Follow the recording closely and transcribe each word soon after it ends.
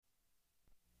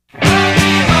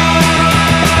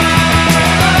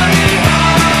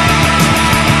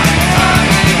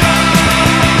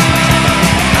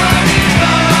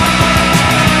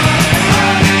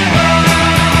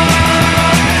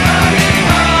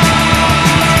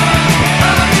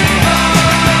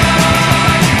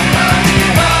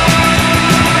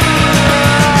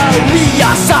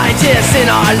are scientists in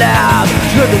our lab,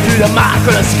 looking through the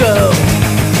microscope.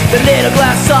 The little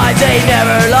glass sides, they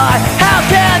never lie. How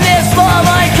can this small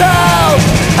mind cope?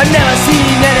 I've never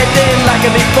seen anything like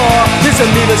it before. This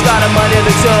amoeba's got a mind of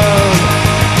its own.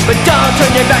 But don't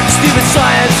turn your back to stupid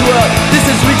science world. This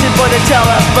is reaching for the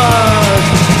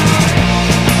telephone.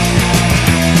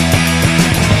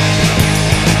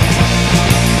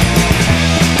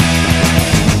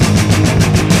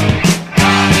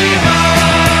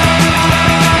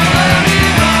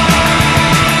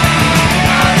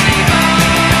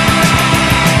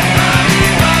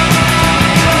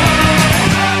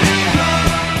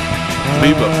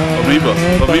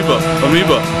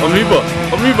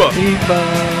 Amoeba.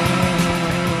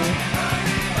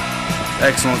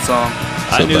 Excellent song.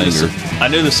 I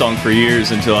knew the song for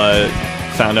years until I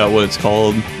found out what it's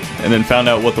called, and then found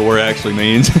out what the word actually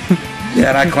means. Yeah,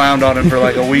 and I clowned on him for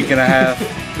like a week and a half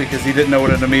because he didn't know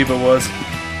what an amoeba was.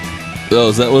 Oh,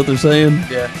 is that what they're saying?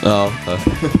 Yeah. Oh.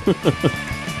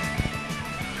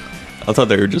 I thought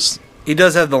they were just... He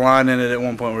does have the line in it at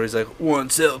one point where he's like, one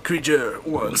cell creature,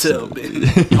 one cell baby,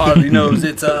 hardly knows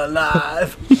it's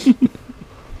alive.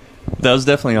 That was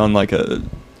definitely on like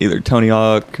either Tony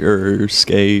Hawk or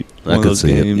Skate, one of those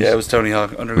games. Yeah, it was Tony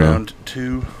Hawk Underground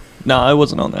 2. Nah, I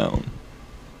wasn't on that one.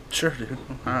 Sure, dude.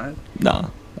 All right.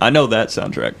 Nah. I know that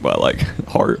soundtrack by like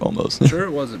heart almost. Sure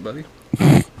it wasn't, buddy.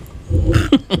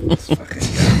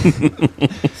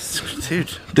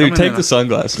 Dude, take the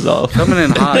sunglasses off. Coming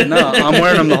in hot. No, I'm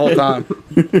wearing them the whole time.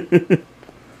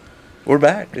 We're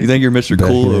back, dude. You think you're Mr.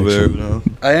 Cool over there? No.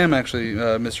 I am actually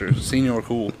Mr. Senior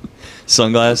Cool.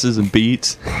 Sunglasses and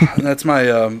beats. That's my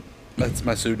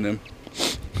pseudonym.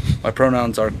 My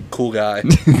pronouns are cool guy.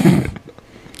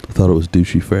 I thought it was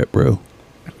douchey frat bro.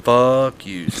 Fuck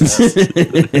you.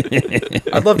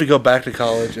 I'd love to go back to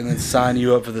college and then sign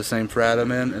you up for the same frat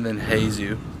I'm in and then haze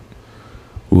you.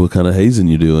 What kind of hazing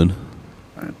you doing?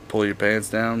 I'd pull your pants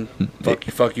down,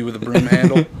 fuck you with a broom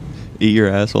handle. Eat your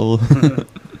asshole.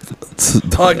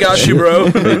 Oh, I got you,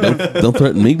 bro. Hey, don't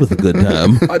threaten me with a good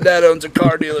time. My dad owns a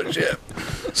car dealership.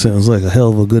 Sounds like a hell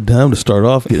of a good time to start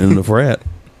off getting in a frat.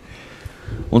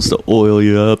 Wants to oil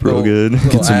you up real good.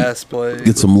 Get some ass play.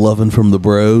 Get some loving from the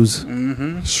bros.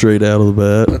 Mm-hmm. Straight out of the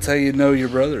bat. That's how you know your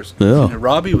brothers. Yeah. And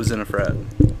Robbie was in a frat.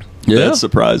 Yeah. That's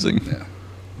surprising. Yeah.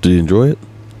 Did you enjoy it?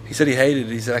 He said he hated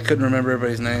it. He said, I couldn't remember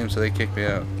everybody's name, so they kicked me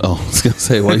out. Oh, I was going to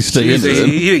say, why you stay in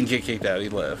he didn't get kicked out. He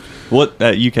left. What,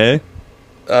 at UK?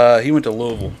 He went to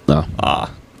Louisville. No.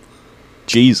 Ah.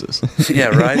 Jesus. Yeah,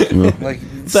 right? Yeah. Like,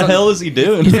 What the hell is he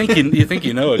doing? You think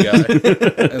you know a guy.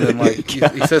 And then, like,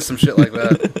 he says some shit like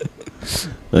that.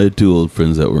 I had two old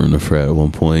friends that were in a frat at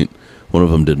one point. One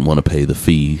of them didn't want to pay the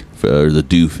fee, or the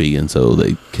due fee, and so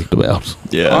they kicked him out.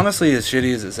 Yeah. Honestly, as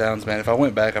shitty as it sounds, man, if I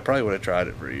went back, I probably would have tried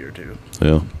it for a year or two.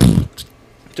 Yeah.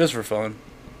 Just for fun.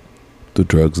 The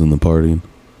drugs and the partying.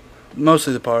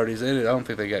 Mostly the parties. I don't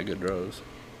think they got good drugs.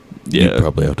 Yeah. You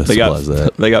probably have to they supplies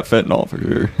that. They got fentanyl for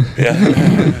sure.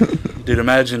 Yeah. Dude,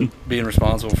 imagine being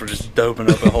responsible for just doping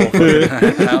up a whole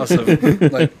fucking house of,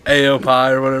 like, AO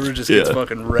pie or whatever just gets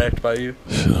fucking wrecked by you.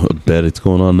 I bet it's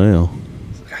going on now.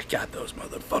 I got those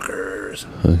motherfuckers.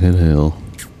 Fucking hell.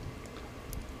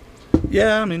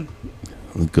 Yeah, I mean,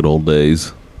 The good old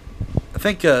days. I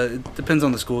think it depends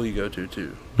on the school you go to,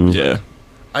 too. Mm. Yeah.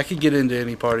 I could get into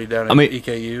any party down at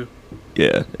EKU.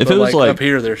 Yeah. If But it was like like up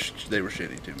here, they were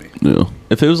shitty to me. Yeah.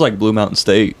 if it was like Blue Mountain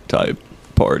State type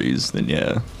parties, then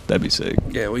yeah, that'd be sick.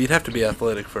 Yeah, well, you'd have to be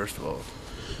athletic, first of all.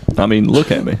 I mean,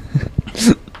 look at me.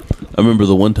 I remember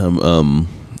the one time,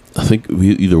 I think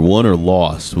we either won or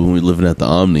lost when we were living at the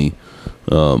Omni.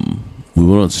 We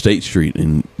went on State Street,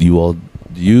 and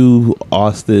you,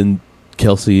 Austin,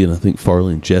 Kelsey, and I think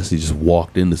Farley and Jesse just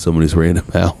walked into somebody's random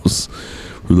house.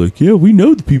 We're like, yeah, we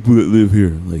know the people that live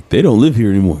here. Like, they don't live here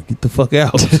anymore. Get the fuck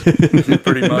out.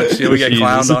 Pretty much. Yeah, we got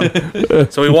clowned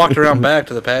on. So we walked around back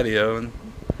to the patio and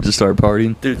Just start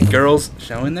partying. dude, the girls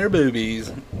showing their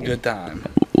boobies. Good time.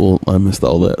 Well, I missed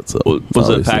all that. So Was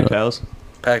it a obviously packed not. house?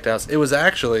 Packed house. It was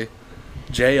actually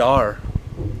JR.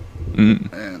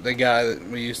 Mm. The guy that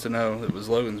we used to know that was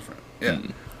Logan's friend. Yeah.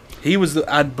 He was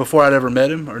before I'd ever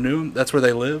met him or knew him, that's where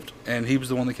they lived, and he was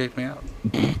the one that kicked me out.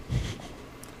 It's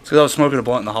because I was smoking a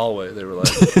blunt in the hallway. They were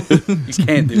like, you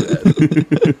can't do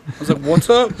that. I was like, what's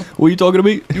up? What are you talking to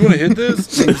me? You want to hit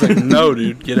this? And he was like, no,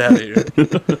 dude, get out of here.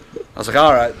 I was like,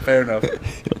 all right, fair enough.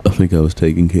 I think I was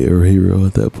taking care of Hero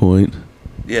at that point.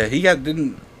 Yeah,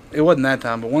 it wasn't that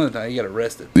time, but one of the time he got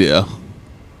arrested. Yeah.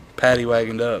 Paddy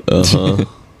wagoned up. Uh-huh.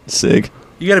 Sick.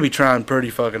 You got to be trying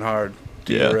pretty fucking hard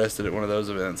to get Yeah. arrested at one of those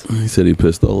events. He said he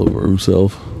pissed all over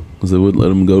himself because they wouldn't let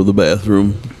him go to the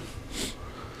bathroom.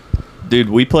 Dude,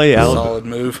 we play Solid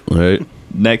move. Right.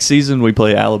 next season. We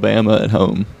play Alabama at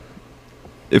home.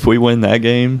 If we win that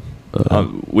game,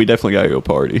 we definitely gotta go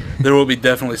party. There will be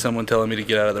definitely someone telling me to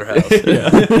get out of their house.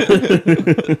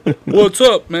 What's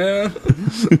up, man?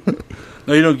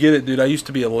 No, you don't get it, dude. I used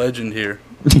to be a legend here.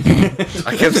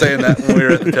 I kept saying that when we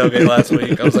were at the tailgate last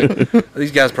week. I was like,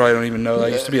 these guys probably don't even know. I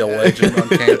used to be a legend on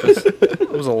campus.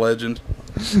 I was a legend.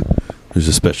 There's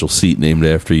a special seat named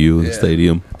after you in the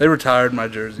stadium. They retired my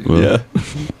jersey. Well, Yeah,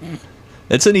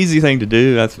 it's an easy thing to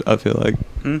do. I feel like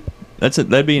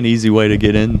that'd be an easy way to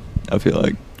get in. I feel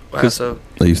like Wow, so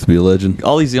I used to be a legend.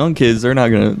 all these young kids, they're not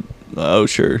gonna. Oh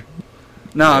sure.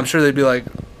 no, I'm sure they'd be like,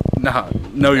 nah,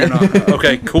 no, you're not.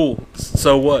 Okay, cool.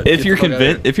 So what? If Get you're the fuck out of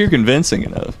here. if you're convincing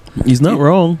enough. He's not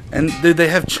wrong. And dude, they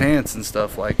have chants and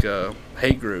stuff like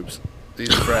hate groups.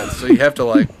 These friends, so you have to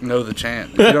like know the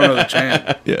chant. If you don't know the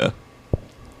chant, Yeah.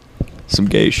 Some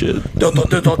gay shit. Delta,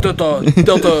 Delta, Delta,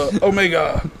 Delta,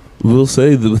 Omega. We'll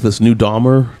say that with this new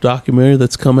Dahmer documentary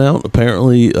that's come out,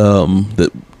 apparently,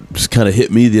 that just kind of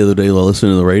hit me the other day while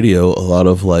listening to the radio. A lot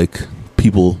of like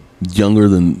people younger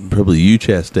than probably you,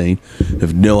 Chastain,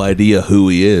 have no idea who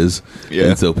he is. Yeah.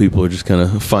 And so people are just kind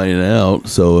of finding out.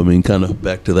 So, I mean, kind of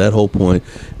back to that whole point.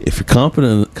 If you're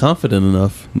confident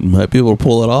enough, you might be able to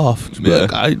pull it off. Just be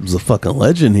like, I was a fucking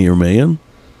legend here, man.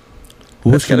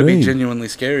 That's got to be name? genuinely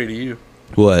scary to you,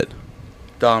 What?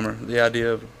 Dahmer. The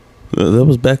idea of That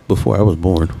was back before I was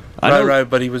born. right,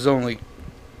 but he was only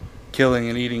killing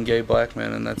and eating gay black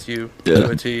men, and that's you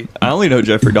to a T. I only know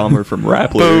Jeffrey Dahmer from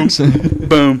rap lyrics.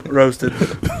 Boom, roasted.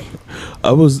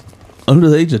 I was under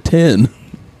the age of 10.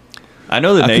 I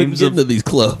know the I couldn't names get of into these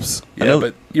clubs. Yeah,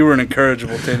 but you were an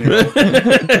incorrigible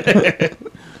 10-year-old.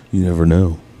 You never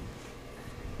know.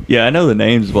 Yeah, I know the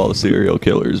names of all the serial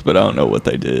killers, but I don't know what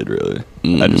they did really.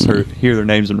 I just hear their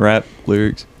names in rap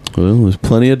lyrics. Well, there's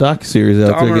plenty of docuseries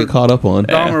out there to get caught up on.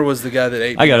 Dahmer was the guy that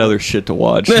ate. I got other shit to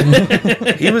watch.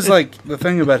 He was like, the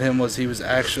thing about him was he was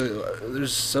actually,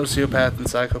 there's sociopath and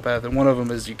psychopath, and one of them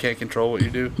is you can't control what you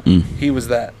do. He was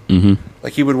that.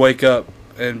 Like he would wake up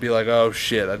and be like, oh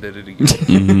shit, I did it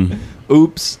again.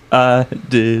 Oops, I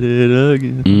did it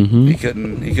again. He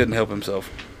couldn't help himself.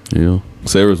 Yeah.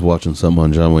 Sarah was watching some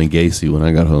on John Wayne Gacy when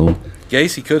I got home.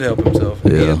 Gacy could help himself.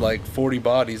 He Yeah. had like 40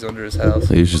 bodies under his house.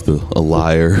 He was just a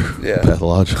liar. Yeah.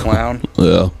 Pathological. Clown.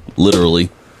 Yeah. Literally.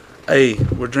 Hey,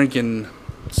 we're drinking,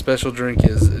 special drink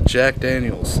is Jack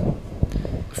Daniels.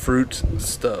 Fruit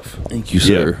stuff. Thank you,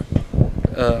 sir.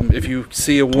 If you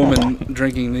see a woman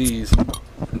drinking these,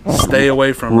 stay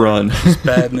away from her. Run. It's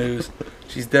bad news.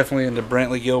 She's definitely into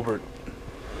Brantley Gilbert.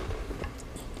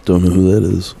 Don't know who that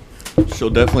is. She'll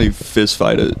definitely fist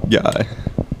fight a guy.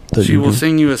 She will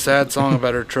sing you a sad song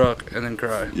about her truck and then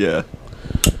cry. Yeah.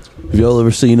 Have y'all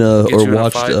ever seen Get or you in a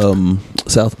watched fight.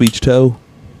 South Beach Tow?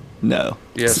 No.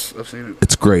 Yes, I've seen it.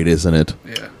 It's great, isn't it?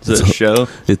 Yeah. Is it a show?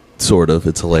 It sort of.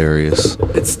 It's hilarious.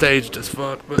 It's staged as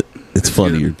fuck, but It's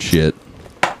funnier good. shit.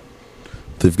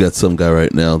 They've got some guy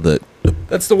right now that,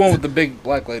 That's the one with the big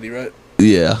black lady, right?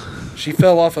 yeah. She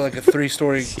fell off of like a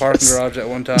 3-story parking garage at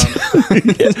one time.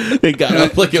 They got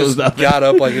up like it was nothing. Got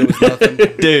up like it was nothing.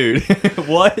 Dude,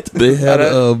 what? They had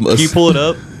Can you pull it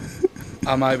up?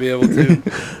 I might be able to.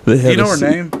 They had Do you know a her s-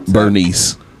 name?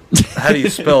 Bernice. How do you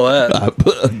spell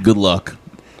that? Good luck.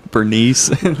 Bernice.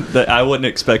 That I wouldn't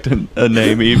expect a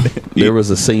name even. There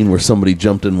was a scene where somebody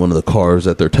jumped in one of the cars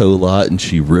at their tow lot and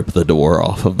she ripped the door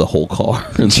off of the whole car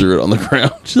and threw it on the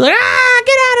ground. She's like,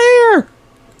 get out of here.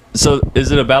 So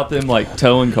is it about them like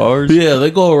towing cars? Yeah, they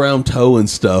go around towing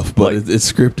stuff, but Like- it's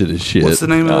scripted as shit. What's the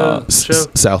name of the show?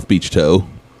 South Beach Tow.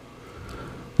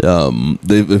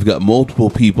 They've got multiple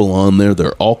people on there.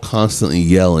 They're all constantly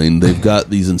yelling. They've got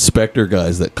these inspector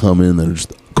guys that come in that are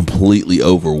just completely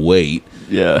overweight.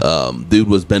 Yeah. Dude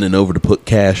was bending over to put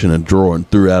cash in a drawer and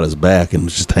threw out his back and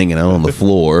was just hanging out on the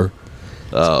floor.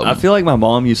 I feel like my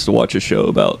mom used to watch a show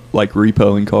about like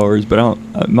repoing cars, but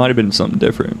it might have been something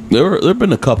different. There've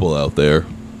been a couple out there.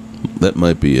 That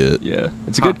might be it. Yeah,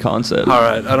 it's a good concept. All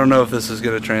right, I don't know if this is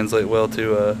going to translate well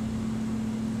to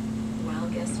Well,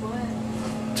 guess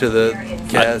what? to the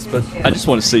cast, but I just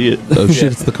want to see it. Oh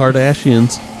shit! It's the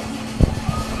Kardashians.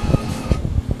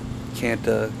 can't.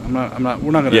 I'm not.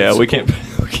 We're not going to. Yeah, we can't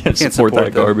support that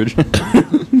them. garbage.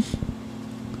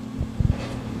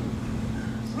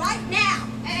 Right now.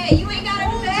 Hey, you ain't gotta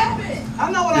do that.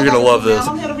 I know what You're I gonna gotta love do now. this.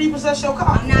 I'm here to repossess your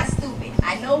car. I'm not stupid.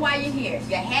 I know why you're here.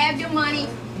 You have your money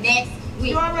next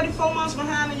week. You already 4 months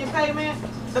behind in your payment.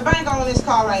 the bank on this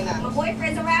car right now. My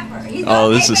boyfriend's a rapper. He's Oh,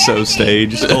 gonna this pay is for so everything.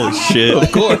 staged. Holy shit.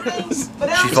 Of course.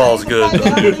 She falls good.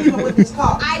 With this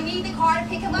car. I need the car to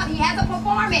pick him up. He has a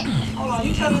performance. Hold on,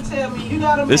 you trying to tell me you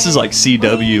got a This man, is like CW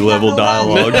but you ain't got level no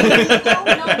dialogue. No,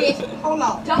 bitch. Hold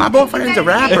on. Don't My boyfriend's a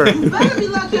rapper. You better be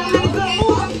lucky I'm in a good Okay,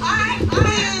 mood.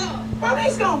 alright. Bro,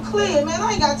 they's gonna clear, man.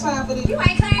 I ain't got time for this. You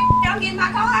ain't clearing. Don't get in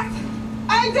my car.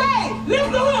 Hey, Dave,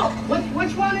 lift the hook.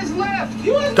 Which one is left?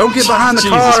 You ain't Don't get behind the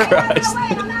Jesus car. Christ.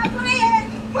 I'm not cleared.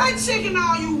 Play chicken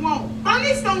all you want.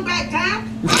 Bernice don't back down.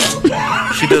 I don't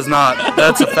care. She does not.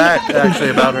 That's a fact, actually,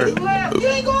 about her. You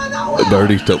ain't going nowhere.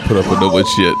 Bernice don't put up with no good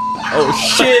shit. Oh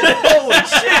shit! Holy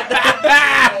shit!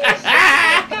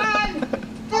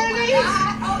 Bernice.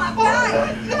 Oh my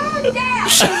God. Damn.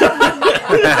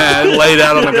 Laid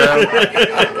out on the ground.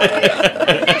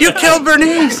 You killed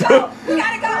Bernice. We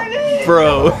gotta go.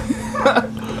 Bro.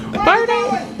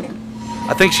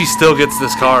 I think she still gets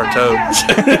this car towed.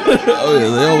 Oh yeah,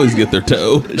 they always get their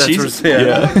toe. That's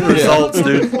Yeah. results,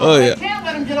 dude. Oh yeah. Can't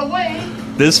let him get away.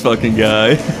 This fucking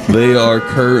guy. They are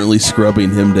currently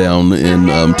scrubbing him down in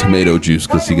tomato juice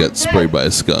because he got sprayed by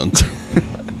a skunk.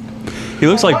 He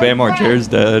looks like Bam Margera's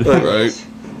dad. Right?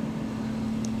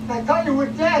 I thought you were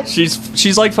dead.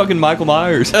 She's like fucking Michael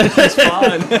Myers. She's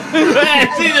fine.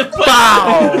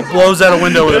 Pow! Blows out a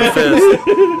window with her fist.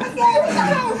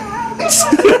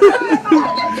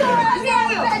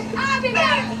 I'll be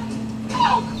back.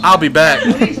 I'll be back.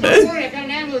 Please don't worry, I got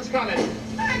an ambulance coming.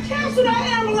 Man, cancel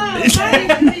that ambulance.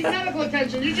 Bernice needs medical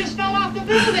attention. You just fell off the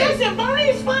building. Listen,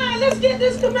 Bernice, fine. Let's get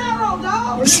this Camaro,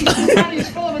 dog. Bernice, your body's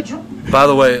full of a By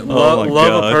the way, my love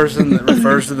God. a person that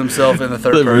refers to themselves in the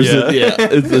third person. Yeah,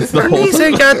 it's the whole Bernice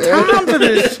ain't got time for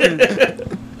this shit.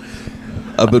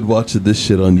 I've been watching this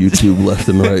shit on YouTube left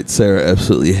and right. Sarah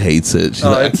absolutely hates it. She's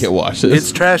like, I can't watch this.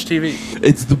 It's trash TV.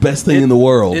 It's the best thing in the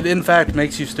world. It, in fact,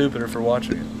 makes you stupider for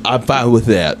watching it. I'm fine with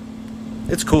that.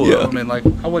 It's cool, Yeah. though. I mean, like,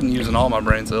 I wasn't using all my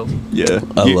brain cells. Yeah.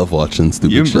 I love watching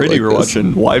stupid You and shit Brittany like were this.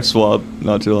 watching Wife Swap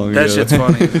not too long ago. That shit's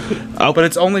funny. But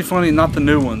it's only funny, not the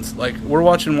new ones. Like, we're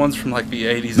watching ones from, like, the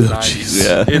 80s and Oh, 90s. Jesus.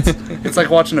 Yeah. It's like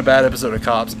watching a bad episode of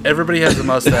Cops. Everybody has a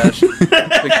mustache.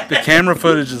 The camera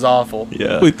footage is awful.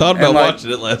 Yeah. We thought about And, like,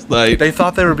 watching it last night. They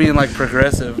thought they were being, like,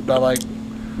 progressive, but, like,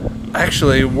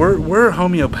 actually, we're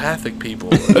homeopathic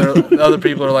people. And other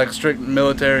people are, like, strict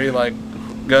military, like,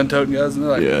 gun-toting guys, and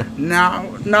they're like, Yeah.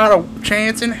 no, not a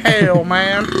chance in hell,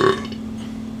 man.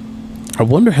 I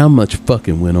wonder how much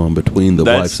fucking went on between the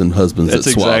That's- wives and husbands That's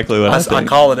that swapped. exactly what I I think.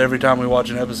 call it every time we watch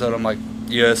an episode. I'm like,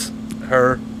 yes,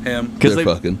 her, him. Because They're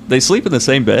they fucking. they sleep in the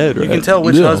same bed, right? You can tell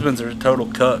which Yeah. husbands are total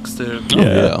cucks, too. Oh,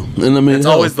 yeah. And I mean, It's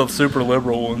hell, always the super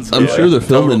liberal ones. I'm Yeah. sure they're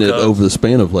filming Total it cucks. over the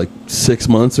span of like 6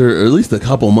 months or at least a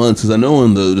couple months. Because I know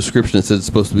in the description it said it's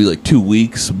supposed to be like 2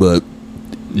 weeks, but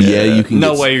yeah, you can.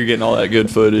 No get way you're getting all that good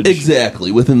footage.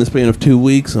 Exactly within the span of 2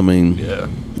 weeks. I mean, Yeah.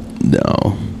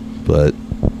 no, but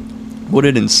What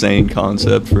an insane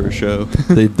concept for a show.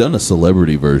 they've done a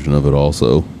celebrity version of it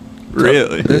also.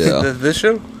 Really? This, Yeah. this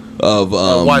show? Of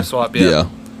Wife Swap, yeah. yeah.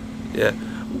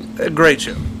 Yeah. A great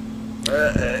show.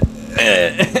 10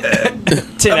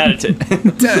 out of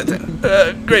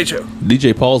 10. Great show.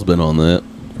 DJ Paul's been on that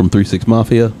from 3-6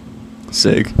 Mafia.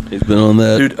 Sick. He's been on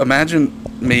that. Dude, imagine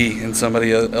me in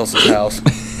somebody else's house.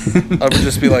 I would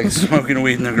just be like smoking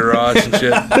weed in the garage and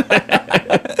shit.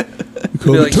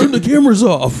 Cody, like- turn the cameras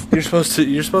off. You're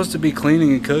supposed to be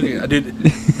cleaning and cooking. Dude,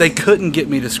 they couldn't get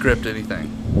me to script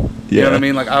anything. You know what I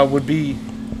mean? Like, I would be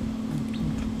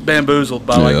bamboozled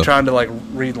by Yeah. like trying to like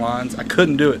read lines. I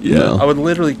couldn't do it. Yeah. I would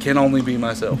literally can only be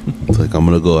myself. It's like I'm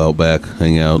gonna go out back,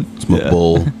 hang out, smoke Yeah. a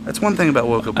bowl. That's one thing about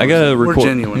Woke Up. I gotta We're record.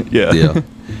 genuine. Yeah. Yeah.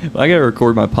 I gotta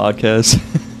record my podcast.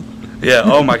 Yeah.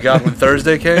 Oh my God. When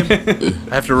Thursday came,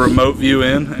 I have to remote view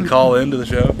in and call into the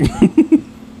show.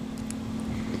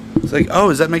 It's like, oh,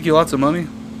 does that make you lots of money?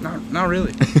 Not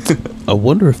really. I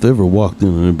wonder if they ever walked in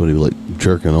and anybody like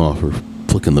jerking off or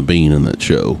flicking the bean in that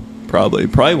show. Probably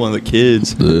one of the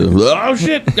kids. Oh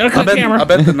shit! Gotta cut the camera. I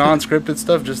bet the non-scripted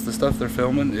stuff, just the stuff they're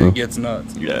filming, it gets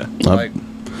nuts. Yeah. Like,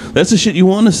 That's the shit you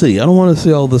want to see. I don't want to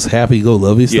see all this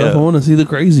happy-go-lovey stuff. Yeah. I want to see the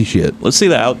crazy shit. Let's see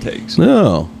the outtakes.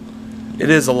 No. it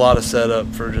is a lot of setup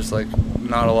for just like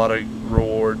not a lot of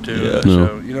reward to Yeah. the No.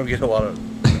 show. You don't get a lot of.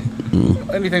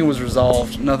 Anything was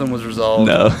resolved. Nothing was resolved.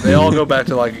 No. They all go back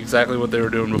to like exactly what they were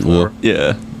doing before.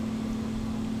 Yeah.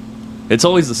 It's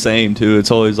always the same too.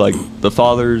 It's always like the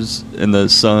fathers and the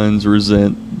sons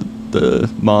resent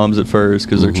the moms at first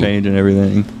because they're changing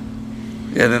everything.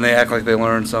 Yeah, then they act like they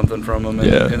learned something from them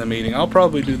Yeah. in the meeting. I'll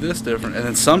probably do this different. And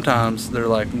then sometimes they're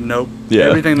like, nope. Yeah.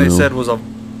 Everything they No. said was a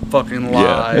fucking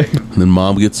lie. Yeah. And then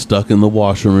mom gets stuck in the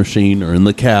washing machine or in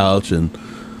the couch, and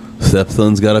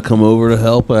Stepson's got to come over to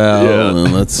help out, Yeah.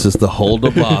 and that's just a whole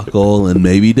debacle. And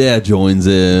maybe Dad joins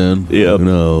in. Yep. Who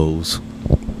knows?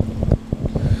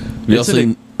 Have y'all It's an-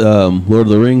 seen Lord of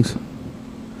the Rings?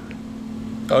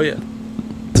 Oh yeah,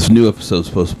 This new episode's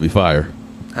supposed to be fire.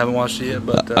 haven't watched it yet,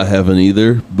 but I haven't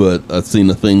either, but I've seen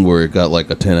a thing where it got like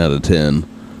a 10 out of 10.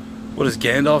 what does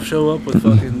Gandalf show up with?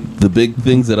 Fucking The big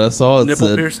things that I saw, it nipple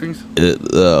said piercings.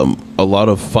 a lot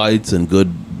of fights and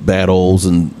good battles,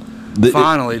 and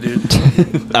Finally, dude.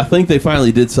 I think they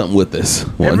finally did something with this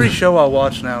one. Every show I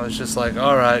watch now is just like,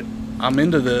 all right, I'm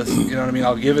into this. You know what I mean?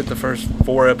 I'll give it the first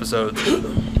 4 episodes.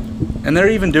 And they're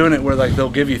even doing it where like they'll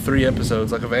give you 3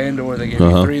 episodes, like of Andor, they give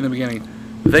you 3 in the beginning.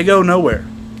 They go nowhere.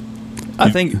 I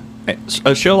think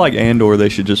a show like Andor, they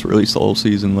should just release the whole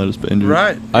season and let us binge it.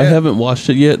 Right. I yeah. haven't watched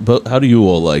it yet, but how do you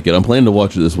all like it? I'm planning to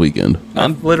watch it this weekend. I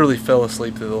literally fell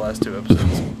asleep through the last 2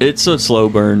 episodes. It's a slow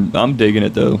burn. I'm digging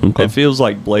it though. Okay. It feels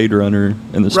like Blade Runner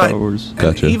in the Star Wars. And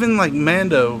Gotcha. even like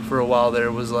Mando for a while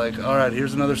there was like, all right,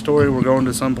 here's another story. We're going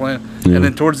to some planet. Yeah. And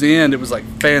then towards the end, it was like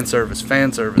fan service.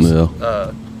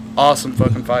 Yeah. Awesome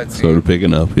fucking fight scene. Started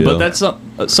picking up, yeah. But that's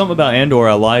something about Andor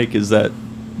I like is that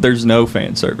there's no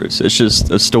fan service. It's just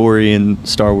a story in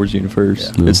Star Wars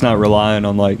universe. Yeah. It's not relying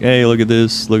on like, hey, look at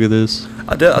this, look at this.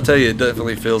 I'll tell you, it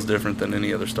definitely feels different than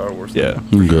any other Star Wars. Yeah.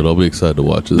 Good. I'll be excited to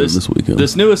watch it this weekend.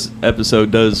 This newest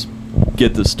episode does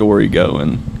get the story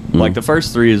going. Like the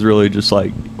first 3 is really just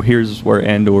like, here's where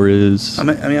Andor is. I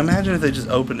mean, imagine if they just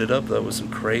opened it up though with some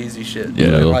crazy shit.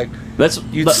 Yeah. Like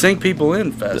you'd but- sink people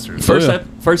in faster.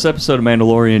 First episode of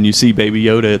Mandalorian, you see Baby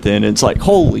Yoda at the end. And it's like,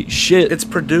 holy shit! It's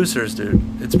producers, dude.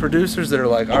 It's producers that are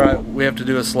like, all right, we have to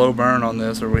do a slow burn on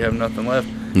this, or we have nothing left.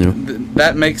 Yeah.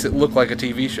 That makes it look like a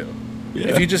TV show. Yeah.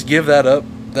 If you just give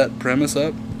that premise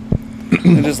up,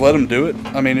 and just let them do it,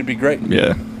 I mean, it'd be great.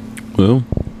 Yeah, Well,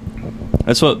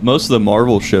 that's what most of the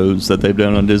Marvel shows that they've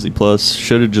done on Disney Plus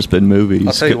should have just been movies.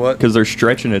 I'll tell you what. because they're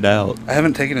stretching it out. I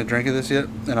haven't taken a drink of this yet,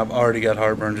 and I've already got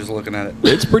heartburn just looking at it.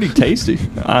 It's pretty tasty.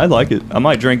 I like it. I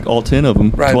might drink all 10 of them,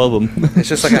 Right. 12 of them. It's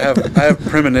just like I have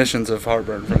premonitions of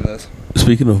heartburn from this.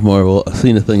 speaking of Marvel, I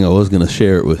seen a thing I was going to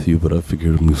share it with you, but I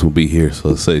figured I'm going to be here, so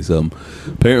let's say something.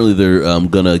 Apparently, they're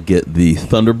going to get the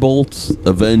Thunderbolts,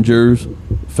 Avengers,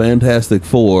 Fantastic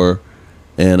Four,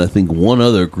 and I think one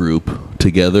other group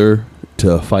together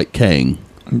to fight Kang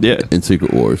Yeah, in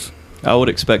Secret Wars. I would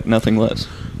expect nothing less.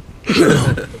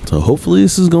 So hopefully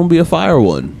this is going to be a fire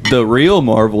one. The real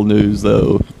Marvel news,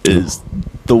 though, is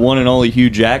the one and only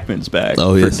Hugh Jackman's back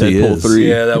Oh, for yes, he Deadpool is. 3.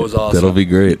 Yeah, that was awesome. That'll be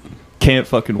great. Can't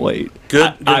fucking wait.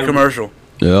 good. Good I- commercial.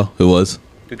 Yeah, it was.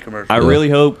 Good commercial. I really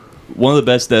hope one of the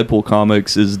best Deadpool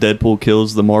comics is Deadpool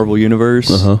kills the Marvel Universe.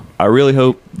 Uh-huh. I really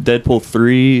hope Deadpool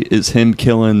 3 is him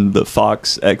killing the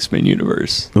Fox X-Men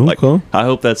universe. Okay. I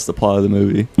hope that's the plot of the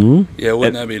movie. Yeah,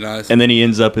 wouldn't And- that be nice? And then he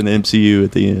ends up in the MCU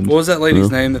at the end. What was that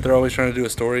lady's name that they're always trying to do a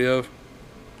story of?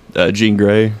 Jean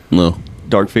Grey, No.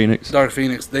 Dark Phoenix. Dark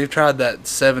Phoenix. They've tried that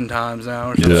 7 times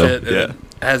now or some Yeah. shit, and Yeah. it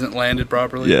hasn't landed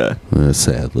properly. Yeah.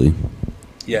 Sadly.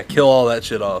 Yeah, kill all that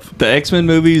shit off. The X-Men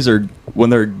movies are, when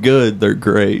they're good, they're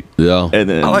great. Yeah. And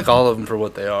then I like all of them for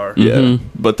what they are. Yeah. Mhm.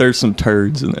 But there's some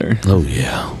turds in there. Oh,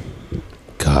 yeah.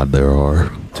 God, there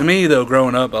are. To me, though,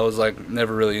 growing up, I was like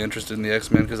never really interested in the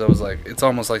X-Men because I was like, it's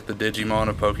almost like the Digimon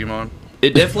of Pokemon,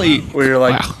 It definitely where you're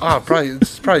like,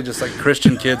 it's probably just like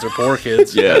Christian kids or poor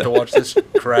kids Yeah. have to watch this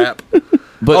crap.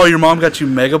 But- oh, your mom got you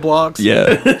Mega Blocks?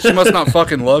 Yeah. She must not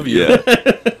fucking love you. Yeah.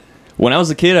 When I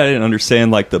was a kid, I didn't understand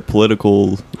like the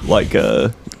political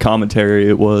commentary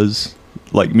it was,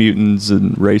 like mutants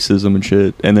and racism and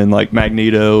shit. And then like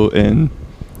Magneto and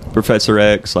Professor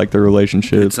X, like their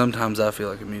relationship. Dude, sometimes I feel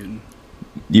like a mutant.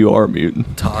 You are a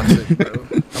mutant. Toxic, bro.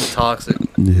 I'm toxic.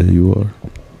 Yeah, you are.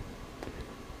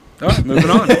 All right, moving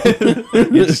on.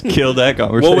 You just killed that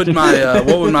conversation.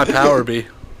 What would my power be?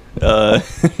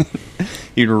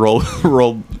 You can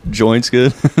roll joints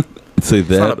good. Say It's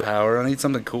not a that power. I need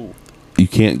something cool. you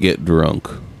can't get drunk,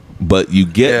 but you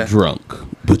get Yeah. drunk,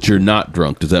 but you're not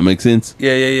drunk. Does that make sense? Yeah.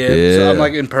 So Yeah. I'm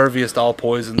like impervious to all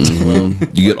poisons as well.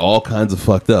 You get all kinds of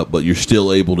fucked up, but you're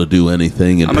still able to do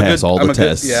anything and pass all the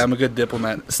tests. I'm a good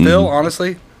diplomat. Still,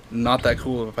 honestly, not that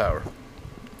cool of a power.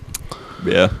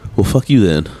 Yeah. Well, fuck you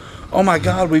then. Oh my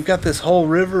God, we've got this whole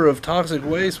river of toxic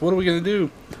waste. What are we gonna do?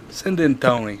 Send in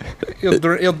Tony. He'll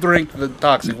drink the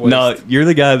toxic waste. No, you're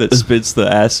the guy that spits the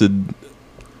acid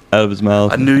out of his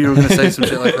mouth. I knew you were gonna say some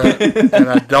shit like that, and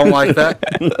I don't like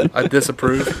that. I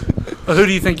disapprove. Who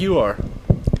do you think you are?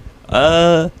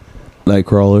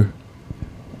 Nightcrawler.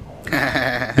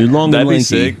 You're long That'd and be lanky.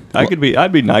 sick.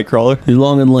 I'd be Nightcrawler. You're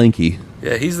long and lanky.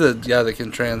 Yeah, he's the guy that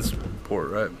can transport,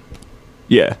 right?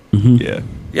 Yeah. Mhm. Yeah.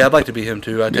 Yeah, I'd like to be him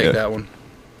too. I take Yeah. that one.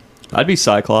 I'd be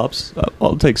Cyclops.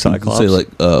 I'll take Cyclops. Say like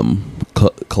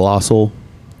Colossal.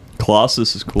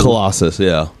 Colossus is cool. Colossus,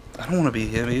 yeah. I don't want to be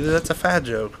him either. That's a fat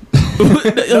joke.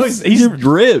 No, he's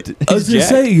ripped. I was He's just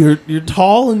jacked. saying you're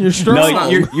tall and you're strong. No,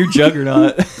 you're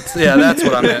Juggernaut. Yeah, that's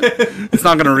what I meant. It's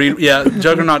not gonna read. Yeah,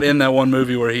 Juggernaut in that one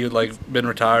movie where he had like been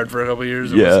retired for a couple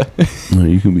years. Yeah. No,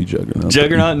 you can be Juggernaut.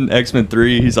 Juggernaut in X-Men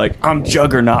 3, he's like, I'm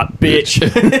Juggernaut, bitch.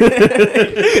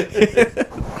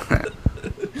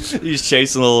 He's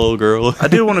chasing a little girl. I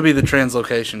do want to be the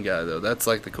translocation guy though. That's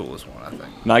like the coolest one, I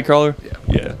think. Nightcrawler? Yeah.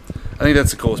 Yeah. I think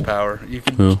that's the coolest power. You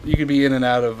could Yeah. you could be in and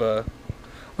out of.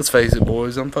 Let's face it,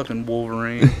 boys. I'm fucking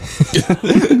Wolverine.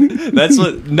 That's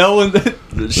what no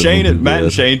one. Shane and Matt and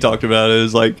bad. Shane talked about it.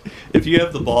 Is like if you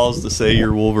have the balls to say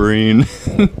you're Wolverine,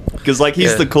 because like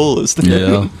he's Yeah. the coolest.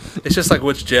 Yeah. It's just like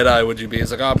which Jedi would you be? It's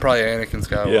like, oh, I'm probably Anakin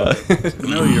Skywalker.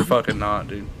 No, you're fucking not,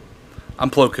 dude. I'm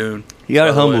Plo Koon. You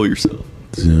gotta by the humble way. yourself.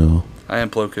 Yeah. I am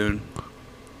Plo Koon.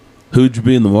 Who'd you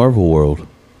be in the Marvel world?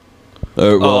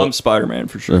 Oh, I'm Spider-Man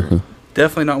for sure.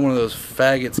 Definitely not one of those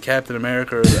faggots, Captain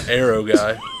America or the Arrow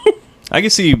guy. I can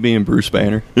see you being Bruce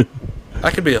Banner.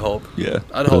 I could be a Hulk. Yeah.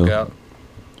 I'd Hulk Yeah. out.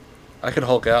 I could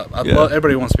Hulk out. Yeah.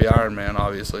 Everybody wants to be Iron Man,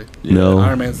 obviously. No.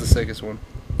 Iron Man's the sickest one.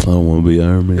 I don't want to be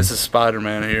Iron Man. This is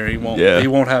Spider-Man here. He won't. Yeah. He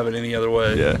won't have it any other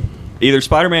way. Yeah. Either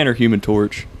Spider-Man or Human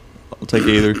Torch. I'll take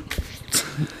either.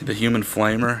 The Human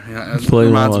Flamer. Yeah, that Flame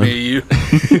reminds on. me of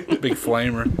you. Big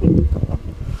flamer.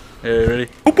 Yeah, ready?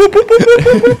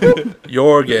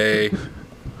 You're gay.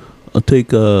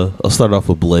 I'll start off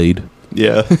with Blade.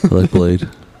 Yeah. I like Blade.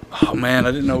 Oh man,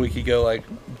 I didn't know we could go like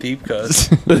deep cuts.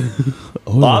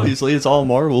 Oh, Obviously, it's all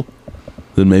Marvel.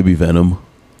 Then maybe Venom.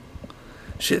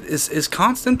 Shit, is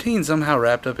Constantine somehow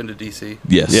wrapped up into DC?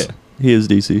 Yes. Yeah. He is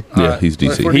DC. Yeah, he's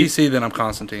DC. If we're He- DC, then I'm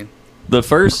Constantine. The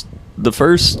first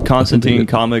Constantine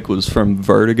comic was from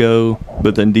Vertigo,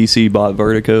 but then DC bought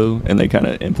Vertigo, and they kind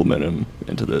of implemented him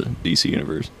into the DC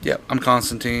universe. Yep, I'm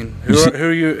Constantine. You see-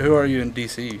 Who are you in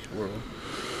DC world?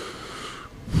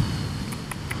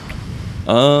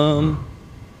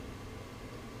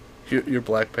 You're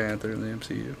Black Panther in the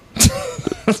MCU.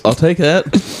 I'll take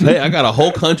that. Hey, I got a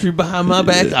whole country behind my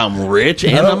back. I'm rich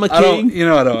and I'm a king.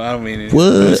 I don't mean it. What?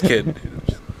 I'm just kidding. Dude. I'm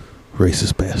just-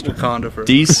 Racist bastard. Wakanda for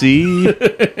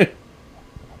DC.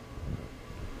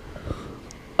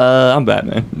 I'm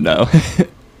Batman. No,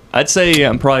 I'd say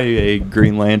I'm probably a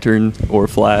Green Lantern or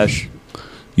Flash.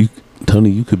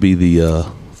 Tony, you could be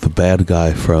the bad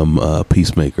guy from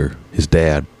Peacemaker. His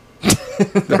dad.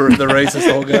 the racist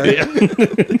old guy.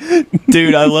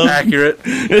 Dude, I love. Accurate.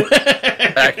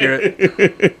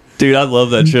 Dude, I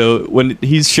love that show. When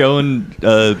he's showing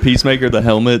Peacemaker the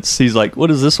helmets, he's like, "What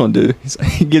does this one do?"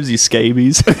 He gives you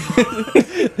scabies.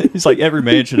 He's like, "Every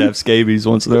man should have scabies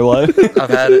once in their life." I've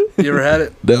had it. You ever had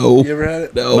it? No. You ever had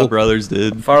it? My No. brothers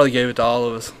did. Farley gave it to all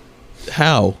of us.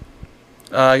 How?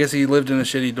 I guess he lived in a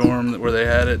shitty dorm where they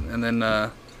had it, and then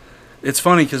it's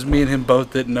funny because me and him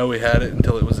both didn't know we had it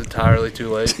until it was entirely too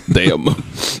late. Damn.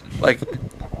 Like,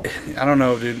 I don't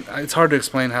know, dude. It's hard to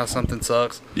explain how something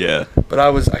sucks. Yeah. But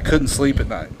I couldn't sleep at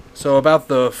night. So about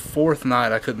the fourth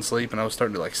night, I couldn't sleep, and I was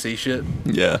starting to like see shit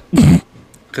Yeah.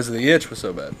 because the itch was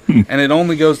so bad, and it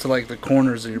only goes to like the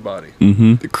corners of your body.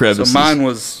 Mm-hmm. The crevices. So mine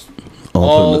was All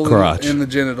all from the crotch. in the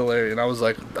genital area, and I was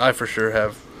like, I for sure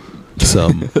have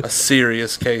Some. a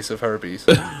serious case of herpes.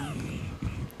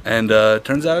 And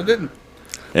turns out I didn't.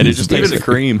 and it just takes a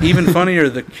cream. Even funnier,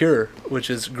 the cure, which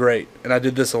is great. And I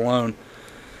did this alone.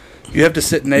 You have to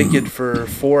sit naked for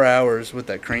 4 hours with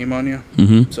that cream on you.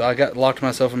 Mm-hmm. So I locked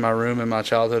myself in my room in my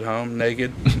childhood home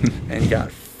naked and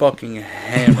got fucking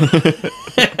hammered.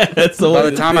 That's the By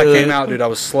the time I came out, dude, I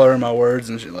was slurring my words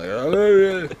and shit like, oh,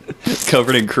 yeah.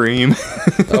 Covered in cream.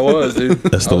 I was, dude.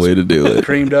 That's I the was way to do it.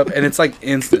 creamed up. And it's like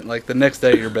instant. Like the next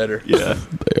day, you're better. Yeah.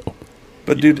 Damn.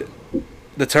 But, dude,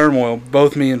 the turmoil,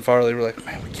 both me and Farley were like,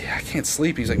 man, I can't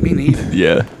sleep. He's like, me neither.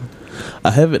 Yeah.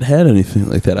 I haven't had anything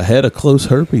like that. I had a close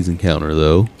herpes encounter,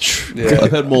 though. Yeah.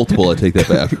 I've had multiple. I take that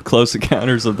back. Close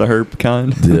encounters of the herp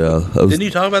kind. Yeah. Didn't you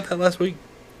talk about that last week?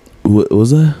 What was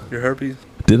that? Your herpes?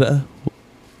 Did I?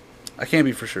 I can't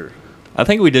be for sure. I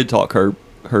think we did talk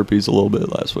herpes a little bit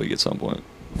last week at some point.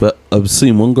 But I've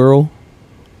seen one girl.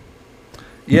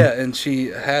 Yeah, and she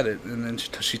had it, and then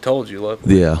she told you,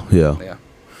 luckily. Yeah, yeah. Yeah.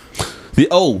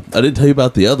 I didn't tell you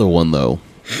about the other one though.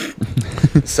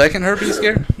 Second herpes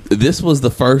scare? This was the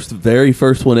very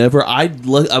first one ever. I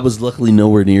was luckily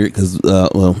nowhere near it because,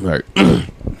 all right.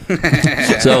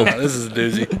 So This is a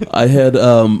doozy. I had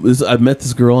I met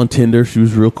this girl on Tinder. She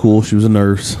was real cool. She was a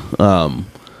nurse.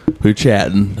 We were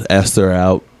chatting. Asked her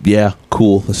out. Yeah,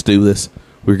 cool. Let's do this.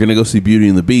 we were gonna go see Beauty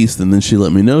and the Beast, and then she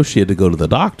let me know she had to go to the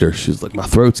doctor. She was like, my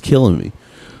throat's killing me.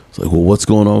 I was like, well, what's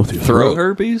going on with your Throat throat?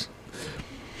 herpes?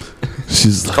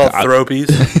 She's It's like, called thropies.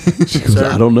 she goes,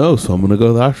 I don't know, so I'm gonna go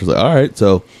to the doctor. I was like, all right.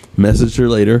 So messaged her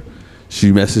later.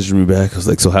 She messaged me back. I was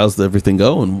like, so how's everything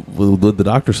going? What did the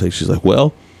doctor say? She's like,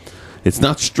 well, it's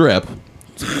not strep.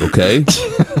 I was like, okay.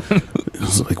 I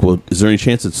was like, well, is there any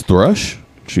chance it's thrush?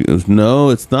 She goes, no,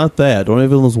 it's not that. Don't have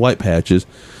those white patches.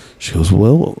 She goes,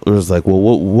 well, I was like, well,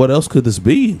 what else could this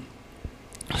be?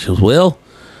 She goes, well,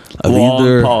 I've Long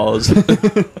either pause.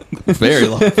 very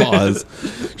long pause.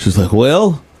 She was like,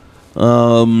 well,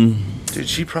 Dude,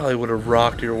 she probably would have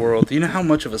rocked your world. Do you know how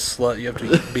much of a slut you have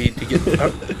to be to get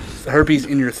herpes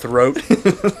in your throat?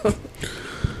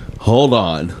 hold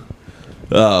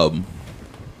on.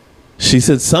 She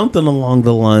said something along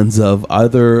the lines of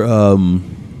either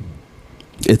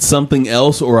it's something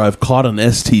else or I've caught an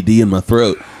STD in my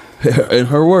throat. In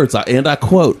her words, and I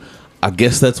quote, I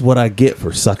guess that's what I get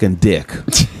for sucking dick.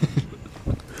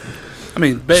 I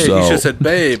mean, babe, So- you should have said,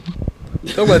 babe,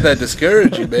 don't let that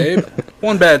discourage you, babe.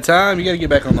 One bad time, you got to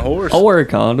get back on the horse. I'll wear a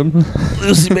condom.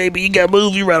 Lucy, baby, you got to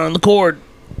move you right on the cord.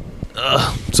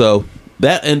 So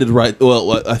that ended right.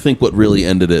 Well, I think what really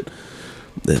ended it,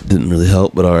 that didn't really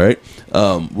help, but all right,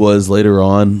 was later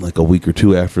on, like a week or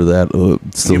two after that.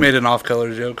 You made an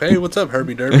off-color joke. Hey, what's up,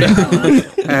 Herbie Derby?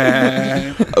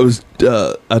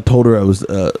 I told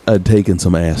her I'd taken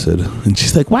some acid, and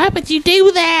she's like, "Why would you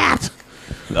do that?"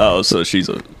 Oh, so she's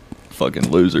a fucking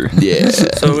loser. Yeah,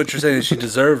 So what you're saying is she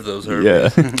deserved those herpes.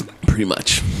 Yeah. pretty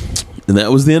much. And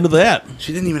that was the end of that.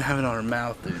 She didn't even have it on her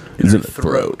mouth, dude. It's her in the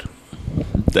throat.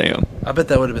 Damn. I bet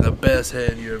that would have been the best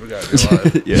head you ever got in your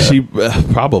life. Yeah. She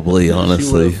probably,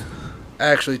 honestly, She would've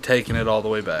actually taken it all the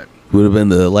way back. would have been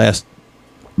the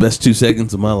best 2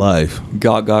 seconds of my life.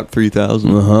 Gok 3000.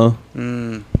 Uh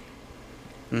Mm.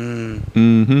 Mm.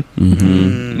 Mm-hmm. huh.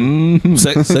 Mm-hmm.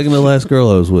 Second to last girl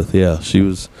I was with, yeah, she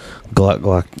was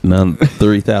Glock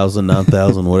 3000,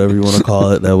 9000, whatever you want to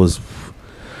call it. That was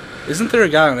Isn't there a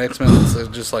guy on X-Men that's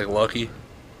just like Lucky?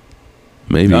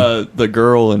 maybe. The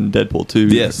girl in Deadpool 2.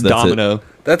 Yes, that's Domino.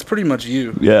 That's pretty much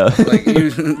you. Yeah. Like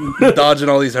you dodging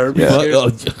all these herpes. Yeah.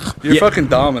 scares. You're Yeah. fucking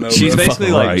Domino. She's bro. basically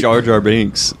fucking like right. Jar Jar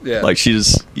Binks. Yeah. Like she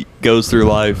just goes through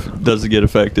life, doesn't get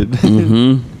affected.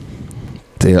 Mm-hmm.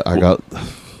 Damn, I got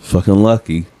fucking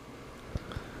lucky.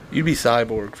 You'd be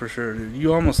Cyborg for sure, dude.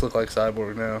 You almost look like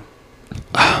Cyborg now.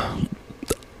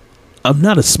 I'm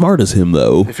not as smart as him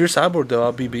though. If you're Cyborg though,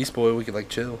 I'll be Beast Boy. We could like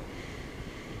chill.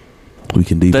 We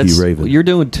can DP Raven. You're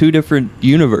doing two different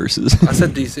universes. I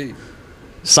said DC.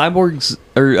 Cyborgs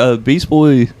or Beast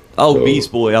Boy. Oh,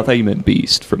 Beast Boy. I thought you meant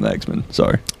Beast from the X-Men.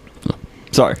 Sorry.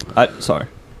 Sorry.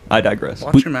 I digress.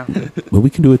 Watch your mouth. But we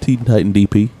can do a Teen Titan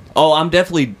DP. Oh, I'm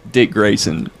definitely Dick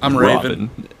Grayson. I'm Robin.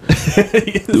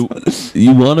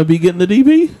 You want to be getting the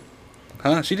DP?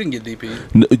 Huh? She didn't get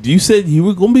DP. No, you said you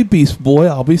were going to be Beast Boy.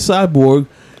 I'll be Cyborg.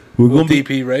 We're We'll going to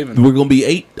be. DP Raven. We're going to be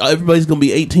 8. Everybody's going to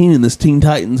be 18 in this Teen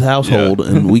Titans household, Yeah.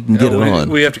 and we can get it we, on.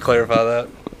 We have to clarify that.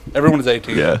 Everyone is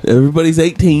 18. Yeah. Everybody's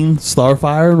 18.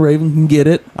 Starfire and Raven can get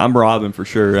it. I'm Robin for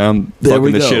sure. I'm There fucking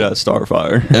we the go. shit out of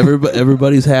Starfire.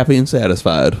 Everybody's happy and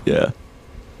satisfied. Yeah.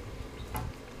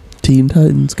 Teen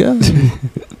Titans, go.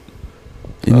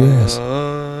 In your ass.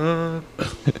 All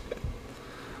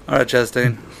right,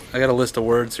 Chastain. I got a list of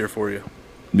words here for you.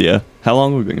 Yeah. How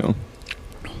long have we been going?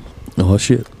 Oh,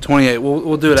 shit. 28.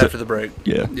 We'll do it after the break.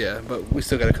 Yeah. Yeah, but we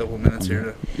still got a couple of minutes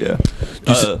here. Yeah.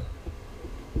 Just-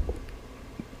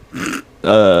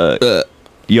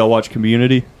 Y'all watch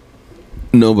Community?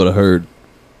 No, but I heard.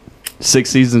 6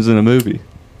 seasons in a movie.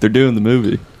 They're doing the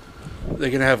movie. They're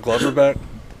going to have Glover back?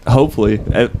 Hopefully.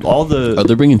 All Are the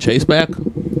they bringing Chase back?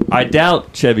 I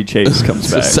doubt Chevy Chase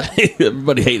comes back.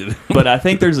 Everybody hated him. But I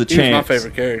think there's a He was chance. my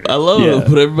favorite character. I love Yeah.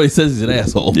 him, but everybody says he's an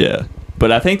asshole. Yeah.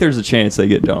 But I think there's a chance they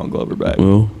get Donald Glover back.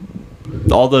 Well,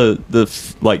 All the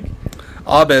like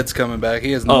Abed's coming back.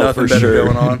 He has Oh, nothing for better sure.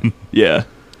 going on. yeah.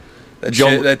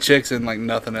 That chick's in like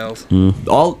nothing else.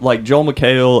 All like Joel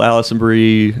McHale, Allison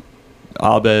Brie,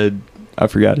 Abed, I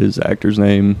forgot his actor's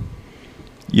name.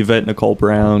 Yvette Nicole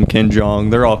Brown, Ken Jeong,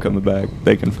 they're all coming back.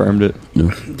 They confirmed it.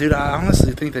 Dude, I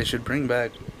honestly think they should bring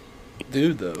back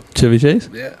Dude, though. Chevy Chase?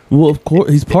 Yeah. Well, of course,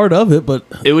 he's part of it, but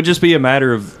It would just be a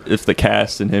matter of if the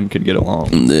cast and him could get along.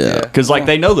 yeah. Because, like,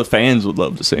 they know the fans would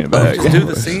love to see him back. Just do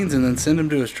the scenes and then send him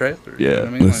to his trailer. You know Yeah. what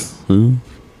I mean? Like, Hmm.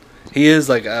 he is,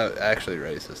 like, actually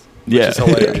racist. Yeah. Which is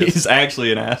hilarious. He's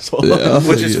actually an asshole. Yeah.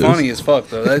 Which He is is. funny as fuck,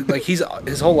 though. That, like, he's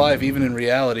his whole life, even in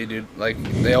reality, dude. Like,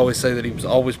 they always say that he was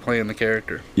always playing the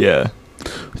character. Yeah.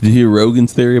 Did you hear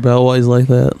Rogan's theory about why he's like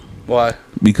that? Why?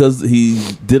 Because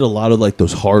he did a lot of like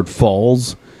those hard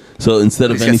falls, So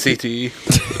instead of He's got anything,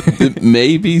 CTE.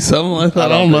 maybe something like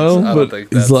that. I don't think so. know. I don't But think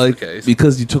it's that's like the case.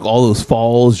 because you took all those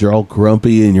falls, you're all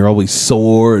grumpy and you're always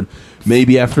sore, and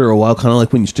maybe after a while, kind of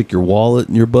like when you stick your wallet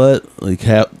in your butt, like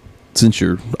since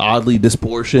you're oddly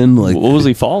disproportioned, like What was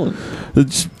he falling?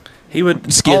 it's- He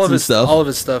would Skits all of and his stuff. All of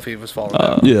his stuff he was falling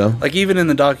down. yeah. Like even in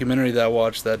the documentary that I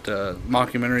watched, that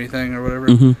mockumentary thing or whatever,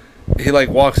 Mm-hmm. he like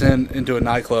walks into a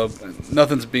nightclub, and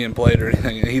nothing's being played or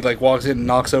anything, and he like walks in and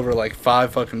knocks over like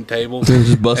 5 fucking tables And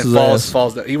just busts his ass.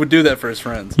 falls down. He would do that for his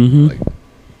friends. Mhm. Like,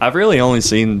 I've really only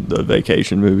seen the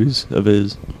vacation movies of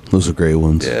his. Those are great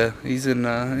ones. yeah, he's in.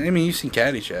 I mean, you've seen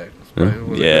Caddyshack. It's probably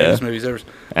one of the Yeah. greatest movies ever.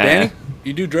 Danny,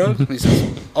 you do drugs? And he says,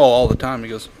 "Oh, all the time." He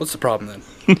goes, "What's the problem then?"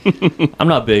 I'm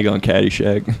not big on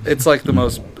Caddyshack. It's like the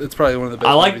most. It's probably one of the best.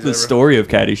 I like movies the ever. story of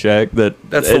Caddyshack.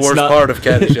 That's the it's worst not- part of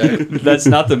Caddyshack. That's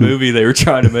not the movie they were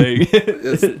trying to make.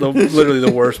 It's literally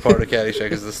the worst part of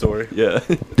Caddyshack is the story. Yeah.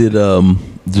 Did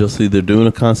just see they're doing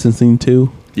a Constantine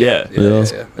too? Yeah. Yeah.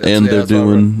 That's- And yeah, they're that's all right.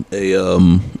 doing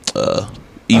a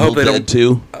Evil hope they Dead don't-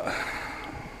 2.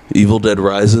 Evil Dead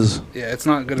Rises. Yeah, it's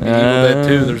not going to be Evil Dead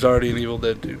 2. There's already an Evil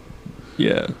Dead 2.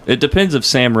 Yeah. It depends if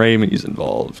Sam Raimi's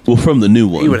involved. Well, from the new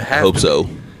one. He would I have hope to so.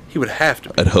 be. He would have to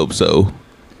be. I'd hope so.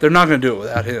 They're not going to do it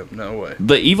without him. No way.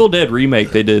 The Evil Dead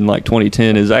remake they did in like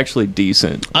 2010 is actually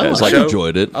decent. I As, like show?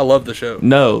 enjoyed it. I love the show.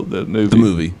 no, the movie. The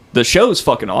movie. The show's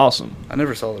fucking awesome. I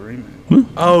never saw the remake.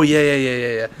 Oh,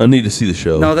 yeah. I need to see the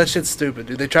show. No, that shit's stupid,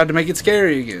 dude. They tried to make it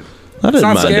scary again. I didn't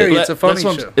not mind scary. it. It's a funny That's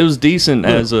what show. it was decent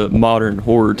as a modern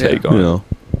horror take on You it. know,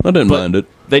 I didn't But mind it.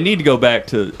 they need to go back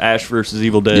to Ash versus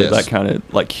Evil Dead, Yes. that kind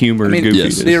of like humor, I mean,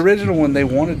 goofiness. the original one, they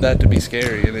wanted that to be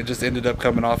scary, and it just ended up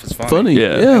coming off as funny. Funny.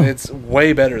 Yeah. And Yeah. it's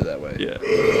way better that way.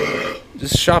 Yeah.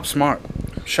 Just shop smart.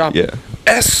 Shop Yeah.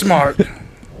 S-smart.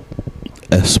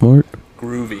 S-Smart.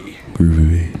 Groovy.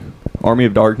 Groovy. Army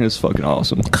of Darkness, fucking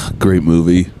awesome. Great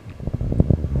movie.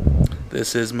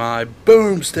 This is my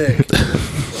boomstick.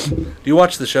 Do you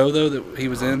watch the show, though, that he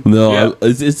was in? No, Yeah.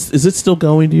 is it still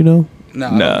going? Do you know? No,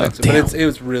 I No. don't think so. Damn. But it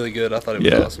was really good. I thought it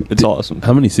was Yeah, awesome. it's awesome.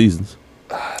 How many seasons?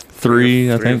 3, I Three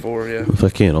or think. 4, yeah. If I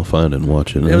can, I'll find it and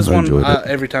watch it. It was I one, enjoyed it.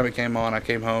 every time it came on, I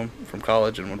came home from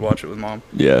college and would watch it with Mom.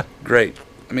 Yeah, Great.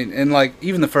 I mean, and like,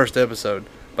 even the first episode,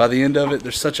 by the end of it,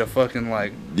 there's such a fucking,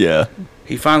 like, yeah,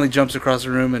 he finally jumps across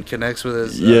the room and connects with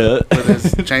his, Yeah. with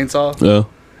his chainsaw, Oh,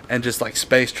 and just, like,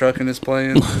 Space Trucking is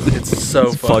playing. It's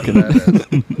so fucking fucking-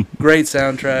 badass. Great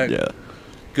soundtrack. yeah,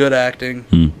 Good acting.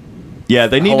 yeah.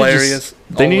 They need Hilarious to just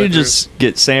they all the need way to just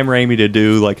get Sam Raimi to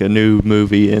do like a new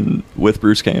movie with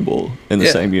Bruce Campbell in the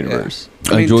Yeah, same yeah. universe.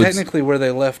 I mean, enjoyed- technically, where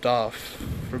they left off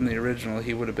from the original,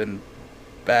 he would have been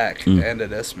back and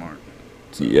at S-Smart.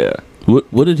 So, Yeah,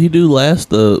 what did he do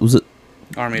last? Was it?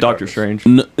 Army of Doctor Darkness. Strange.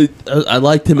 No, I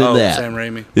liked him in Oh, that. Sam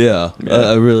Raimi. Yeah, Yeah.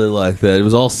 I really liked that. It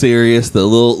was all serious. The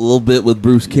little bit with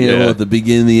Bruce Campbell Yeah. at the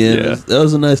beginning, the end. Yeah. That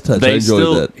was a nice touch. I They enjoyed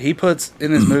still- that. He puts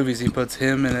in his movies. He puts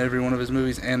him in every one of his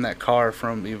movies, and that car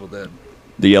from Evil Dead.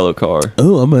 The yellow car.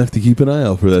 Oh, I'm gonna have to keep an eye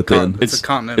out for that Con- then. It's a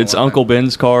Continental, It's I think. Uncle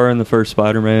Ben's car in the first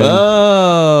Spider-Man.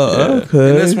 Oh, Yeah. okay.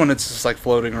 In this one, it's just like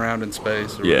floating around in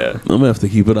space. Or yeah, I'm gonna have to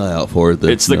keep an eye out for it. Then.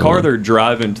 it's the car they're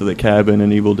driving to the cabin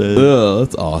in Evil Dead. Oh,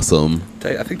 that's awesome.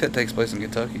 I think that takes place in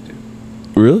Kentucky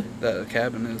too. Really? That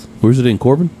cabin is. Where's it in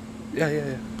Corbin? Yeah.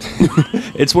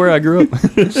 It's where I grew up.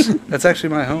 That's actually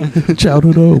my home.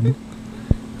 Childhood home.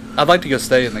 I'd like to go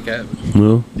stay in the cabin.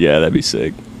 Well, Yeah, that'd be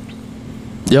sick.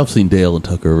 y'all have seen Dale and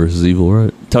Tucker versus Evil,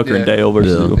 right? Tucker and Yeah. Dale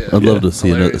versus Yeah. Evil. I'd love Yeah. to see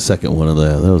the Hilarious. second one of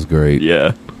that. That was great.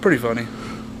 Yeah. Pretty funny.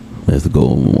 I have to go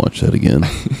home and watch that again.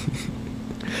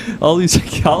 All these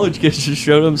college kids just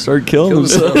showed up and started killing Kill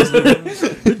themselves.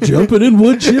 themselves. Jumping in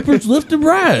wood chippers left and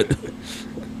right.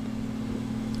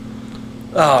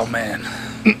 Oh man.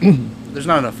 There's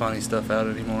not enough funny stuff out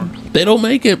anymore. They don't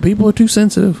make it. People are too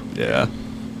sensitive. Yeah.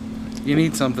 You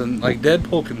need something like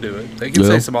Deadpool can do it. They can Yeah.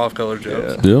 say some off-color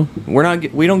jokes. Yeah.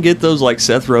 We don't get those like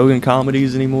Seth Rogen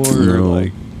comedies anymore. Or No.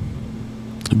 like,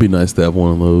 It'd be nice to have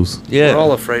one of those. yeah. We're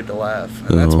all afraid to laugh,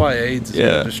 and that's Uh-huh. why AIDS is Yeah.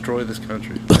 going to destroy this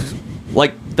country.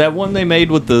 Like that one they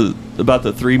made with about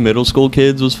the 3 middle school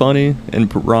kids was funny and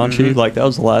raunchy. Mhm. Like that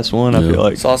was the last one. I Yeah. feel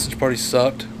like. Sausage Party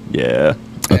sucked. Yeah.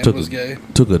 I And took was a, gay.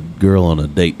 took a girl on a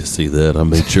date to see that. I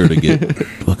made sure to get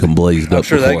fucking blazed I'm up.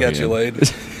 sure that got you beforehand.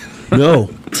 laid. No,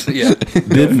 Yeah,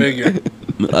 go figure.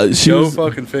 she Go was.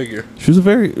 fucking figure. She was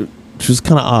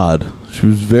kind of odd. She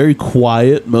was very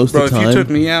quiet most Bro, of if the you time. took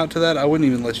me out to that, I wouldn't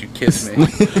even let you kiss me.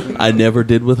 I never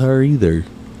did with her either.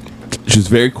 She was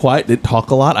very quiet. Didn't talk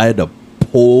a lot. I had to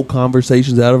pull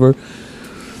conversations out of her.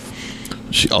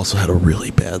 She also had a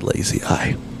really bad lazy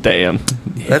eye. Damn.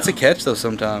 That's a catch, though,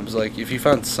 sometimes. Like, if you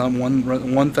find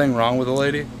one thing wrong with a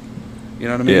lady, You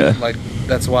know what I mean? Yeah. Like,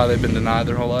 that's why they've been denied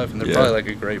their whole life, and they're Yeah. probably like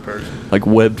a great person. Like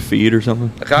webbed feet or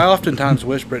something. Like, I oftentimes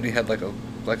wish Brittany had like a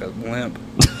limp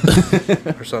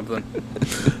or something.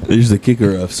 There's the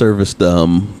kicker. I've serviced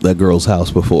that girl's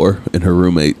house before, and her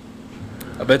roommate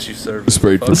I bet you served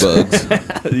sprayed for bugs.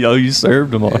 Yo, you served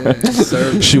them all. Yeah,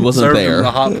 served, She wasn't served there. Him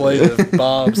a hot plate of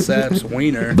Bob Sapp's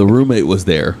wiener. The roommate was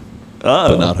there, Oh,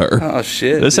 but not her. Oh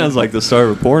shit! This sounds like the start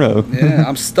of a porno. Yeah,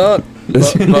 I'm stuck,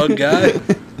 bug guy.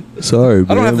 Sorry,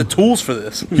 I don't have the ma'am. tools for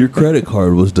this. Your credit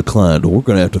card was declined. We're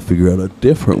going to have to figure out a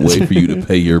different way for you to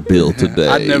pay your bill today.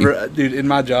 I'd never, dude. In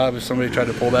my job, if somebody tried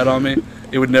to pull that on me,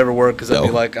 it would never work because I'd be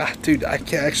No. like, dude, I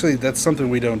can't. Actually, that's something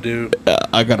we don't do.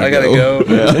 I gotta I gotta go.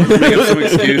 Make up some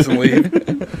excuse and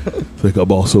leave. Like,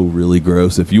 I'm also really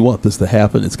gross. If you want this to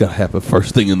happen, it's got to happen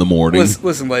first thing in the morning.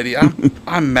 Listen, lady,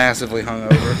 I'm massively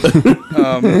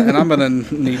hungover, and I'm gonna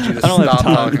need you to I don't have stop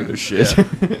time talking for this shit.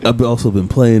 Yeah. I've also been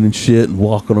playing and shit and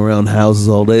walking around houses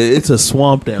all day. It's a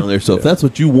swamp down there, so if that's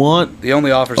what you want, The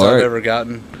only offers All I've right. ever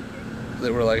gotten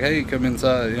that were like, "Hey, come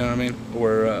inside," you know what I mean?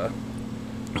 Were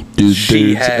dude,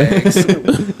 she dudes. hags,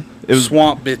 It was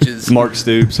swamp bitches. Mark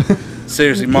Stoops.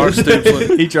 Seriously, Mark Stoops.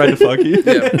 He tried to fuck you.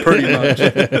 Yeah, pretty much.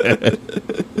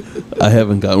 I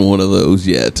haven't gotten one of those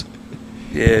yet.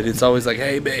 Yeah, it's always like,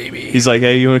 "Hey, baby." He's like,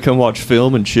 hey, you want to come watch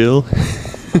film and chill?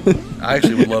 I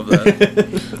actually would love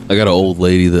that. I got an old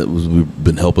lady that we've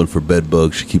been helping for bed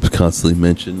bugs. She keeps constantly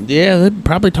mentioning, yeah, they're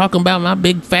probably talking about my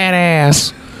big fat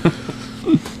ass.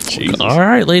 Jesus. All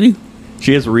right, lady.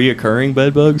 She has reoccurring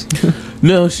bed bugs.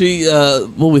 No, she.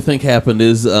 What we think happened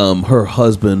is her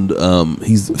husband.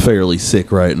 He's fairly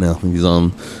sick right now. He's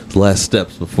on the last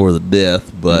steps before the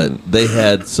death. But they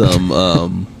had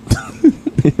some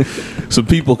some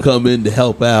people come in to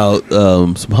help out.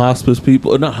 Some hospice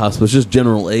people, or not hospice, just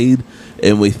general aid.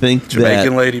 And we think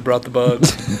Jamaican that lady brought the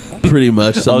bugs. pretty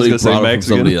much somebody gonna say brought it from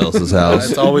Mexican. somebody else's house.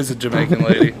 It's always a Jamaican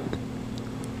lady.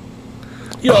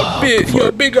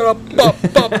 You're big on a pop.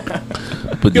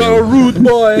 But You're a rude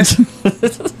boy.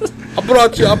 I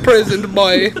brought you a present,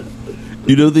 boy.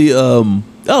 you know the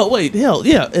Oh wait, hell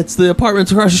yeah! It's the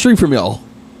apartments across the street from y'all.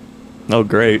 Oh,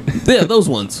 great. Yeah, those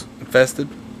ones. Infested.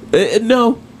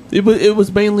 No, it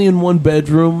was mainly in one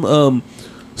bedroom.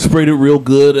 Sprayed it real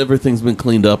good. Everything's been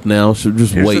cleaned up now. So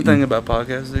just Here's waiting. the thing about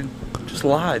podcasting. Just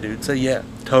lie, dude. Say, yeah,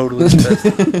 totally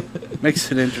infested.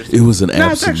 Makes it interesting. It was an No,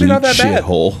 it's actually absolute not that bad.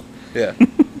 shithole. Yeah.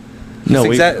 No, It's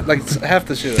we, like it's half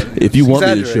the shit. If you It's want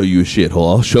me to exaggerated. show you a shithole,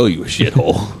 I'll show you a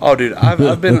shithole. Oh, dude,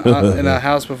 I've been in a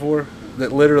house before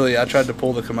that literally I tried to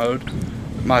pull the commode.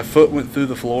 My foot went through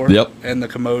the floor. Yep. And the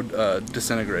commode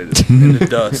disintegrated into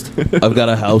dust. I've got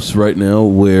a house right now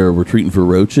where we're treating for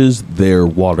roaches. Their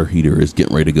water heater is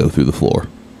getting ready to go through the floor.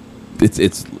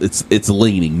 It's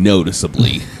leaning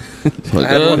noticeably. It's like,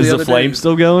 I had one is the the other flame day.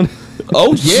 still going?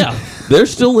 oh yeah, they're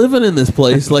still living in this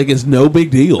place like it's no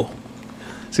big deal.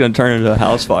 It's going to turn into a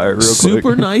house fire real Super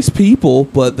quick. nice people,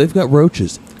 but they've got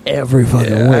roaches every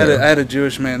fucking Yeah, where. I had a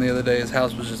Jewish man the other day. His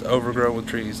house was just overgrown with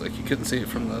trees. Like, you couldn't see it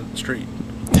from the street.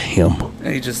 Damn.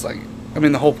 And he just, like, I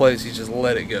mean, the whole place, he just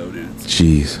let it go, dude. It's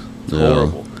Jeez. No.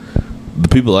 horrible. The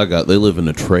people I got, they live in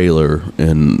a trailer,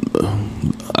 and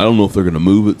I don't know if they're going to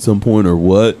move at some point or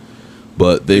what,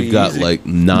 but they've got Easy. like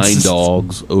 9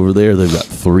 dogs over there. They've got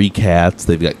 3 cats.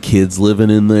 They've got kids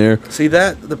living in there. See,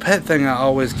 the pet thing I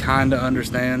always kind of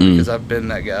understand because I've been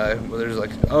that guy where there's like,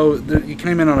 oh, you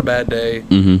came in on a bad day.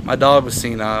 Mhm. My dog was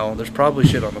senile. There's probably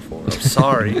shit on the floor. I'm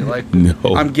sorry. Like, No.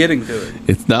 I'm getting to it.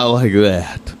 It's not like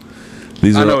that.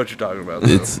 These I are know what you're talking about.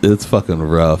 Though. it's fucking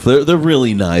rough. They're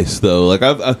really nice though. Like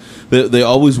they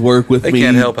always work with They me.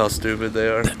 can't help how stupid they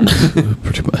are.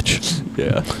 pretty much.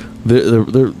 Yeah.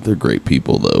 They're great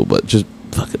people though, but just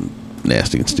fucking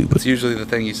nasty and stupid. It's usually the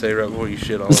thing you say right before you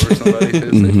shit all over somebody.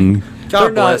 Mhm.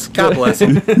 God bless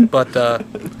them. But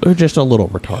They're just a little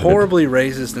retarded. horribly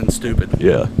racist and stupid.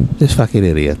 Yeah. Just fucking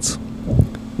idiots.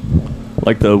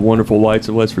 Like the Wonderful Whites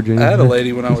of West Virginia. I had a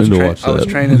lady when I was Need to watch I was that.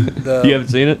 training You haven't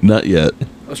seen it? Not yet.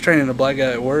 I was training a black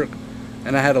guy at work,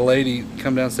 and I had a lady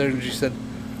come downstairs and she said,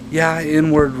 "Yeah, I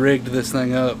inward rigged this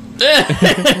thing up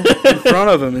in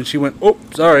front of him," and she went, "Oh,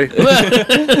 sorry."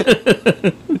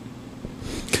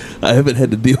 I haven't had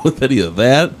to deal with any of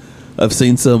that. I've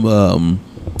seen some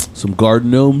garden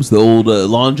gnomes, the old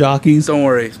lawn jockeys. Don't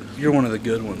worry, you're one of the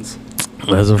good ones.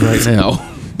 As of right now.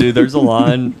 Dude, there's a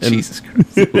line in Jesus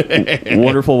Christ.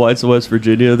 Wonderful Whites of West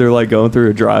Virginia. They're like going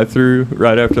through a drive-through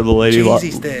right after the lady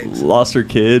Cheesy sticks. lost her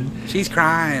kid. She's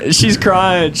crying. She's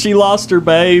crying. She lost her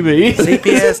baby.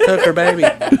 CPS took her baby.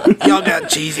 Y'all got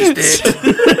cheesy sticks.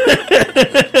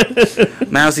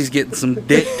 Mousie's getting some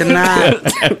dick tonight.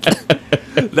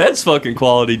 That's fucking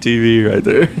quality TV right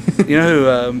there. You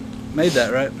know who made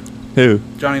that, right? Who?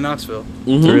 Johnny Knoxville.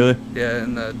 Really? Yeah,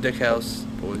 and the Dick House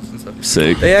boys and stuff.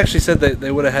 Sick. They actually said that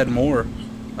they would have had more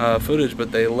footage,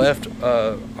 but they left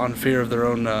on fear of their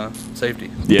own safety.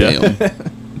 Yeah.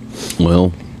 Damn.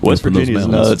 Well, West up in those Virginia's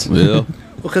mountains. nuts. Yeah. Well,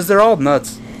 because they're all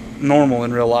nuts, normal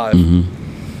in real life.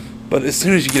 Mm-hmm. But as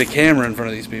soon as you get a camera in front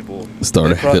of these people, Start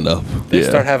they acting up. They Yeah.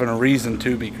 start having a reason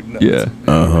to be nuts. Yeah.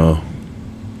 Uh-huh.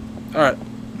 All right,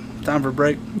 time for a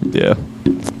break. Yeah.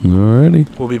 Alrighty.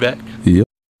 We'll be back. Yep.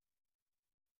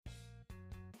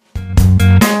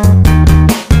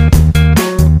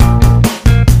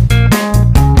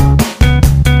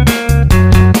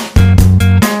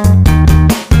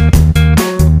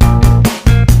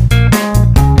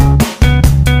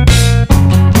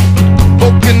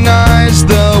 Vulcanize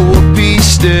the whoopee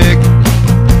stick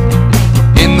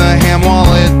in the ham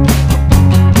wallet.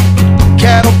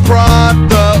 Cattle prod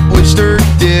the oyster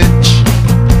ditch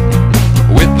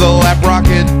with the lap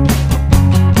rocket.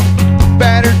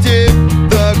 Batter dip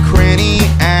the cranny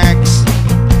axe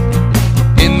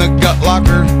in the gut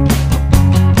locker.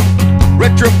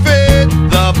 Retrofit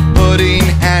the pudding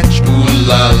hatch, ooh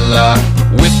la la,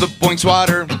 with the points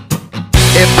water.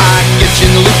 If I get you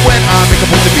in the loop when I make a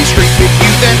point to be straight with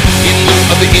you, then in lieu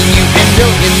of the innuendo,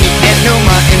 in the end, no,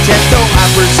 my intent, though I'm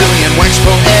Brazilian, wax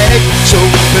poetic, so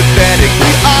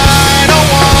pathetically, I don't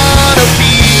wanna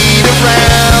beat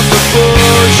around the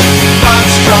bush.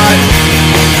 Foxtrot,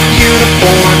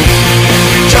 uniform,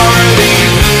 Charlie,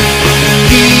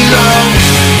 Kilo.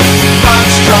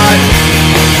 Foxtrot,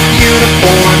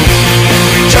 uniform,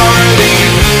 Charlie,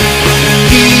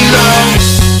 Kilo.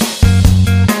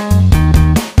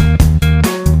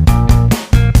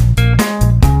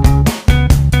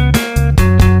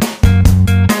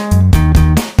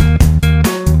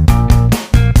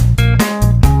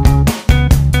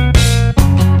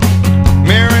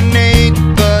 Marinate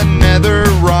the nether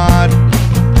rod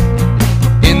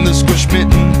in the squish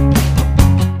mitten.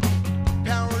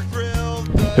 Power drill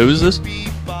the Who is this?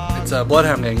 It's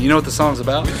Bloodhound Gang. You know what the song's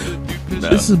about?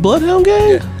 This is Bloodhound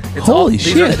Gang? It's Holy these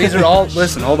shit. These are all.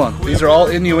 Listen, hold on. These are all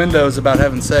innuendos about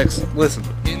having sex. Listen.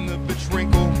 in the bitch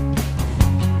wrinkle.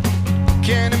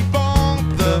 Cannonball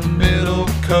the middle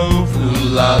cove, ooh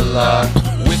la la,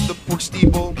 with the pork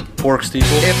steeple. Pork steeple.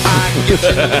 If I get you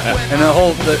in the loop when And the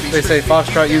whole, they say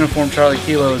Foxtrot Uniform Charlie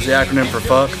Kilo is the acronym for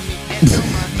fuck.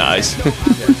 Nice.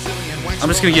 I'm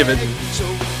just gonna give it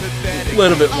a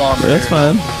little bit longer. That's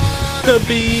fine. The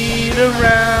beat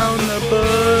around the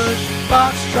bush,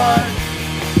 Foxtrot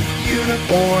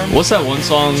Uniform. What's that one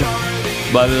song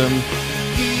by them?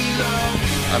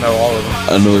 I know all of them.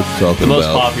 I know what you're talking The most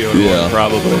about. popular Yeah. one,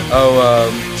 probably. Oh,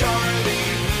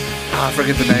 I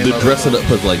forget the name They're of dressing up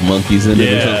with like monkeys in it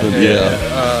Yeah, or something.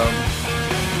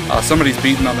 yeah. Somebody's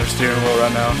beating on their steering wheel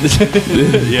right now.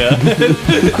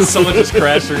 Yeah. Someone just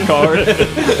crashed their car.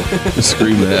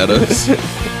 Screaming at us.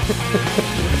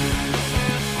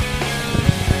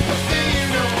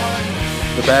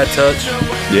 The Bad Touch.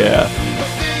 Yeah.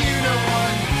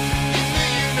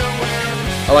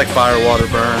 I like Fire, Water,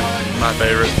 Burn. My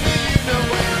favorite.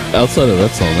 Outside of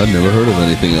that song, I'd never heard of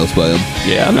anything else by them.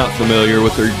 Yeah, I'm not familiar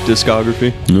with their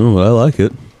discography. No, but I like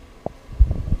it.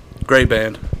 Great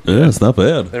band. Yeah, it's not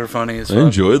bad. They were funny as I fuck.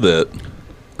 enjoyed that.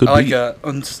 Good I like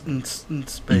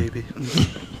beat. baby.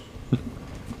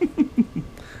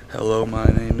 Hello, my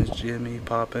name is Jimmy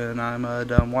Papa, and I'm a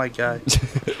dumb white guy.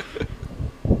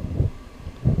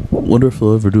 Wonder if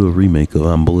they'll ever do a remake of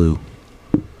I'm Blue.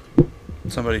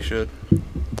 Somebody should.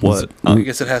 What? I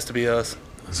guess it has to be us.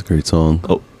 That's a great song.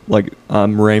 Oh, like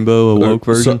I'm Rainbow, a woke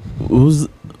version? So,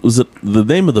 was it the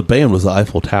name of the band was the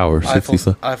Eiffel Tower?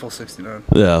 65. Eiffel 69.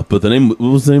 Yeah, but what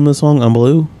was the name of the song? I'm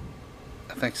Blue?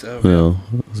 I think so.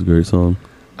 Yeah, it was a great song.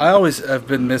 I always have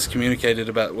been miscommunicated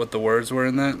about what the words were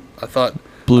in that. I thought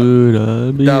Blue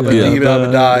da be da ba dee da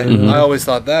ba die. Mhm. I always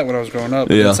thought that when I was growing up.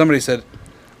 Yeah. And somebody said,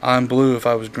 "I'm blue. If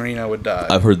I was green, I would die."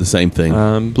 I've heard the same thing.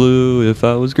 I'm blue. If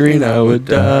I was green, I would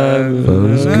die. If I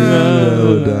was green, I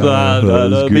would die. Blah, If I blah, was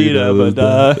blah, green, be, I da, would ba,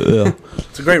 da. die. Yeah.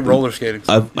 It's a great roller skating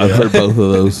song. I've heard both of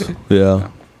those. Yeah.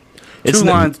 It's Two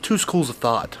not- lines, two schools of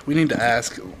thought. We need to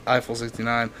ask Eiffel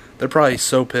 69. They're probably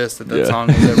so pissed that Yeah. song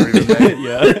was ever even made.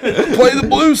 Yeah. Play the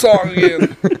blue song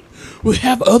again. We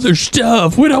have other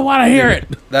stuff. We don't want to hear it.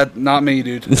 That not me,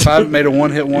 dude. If I made a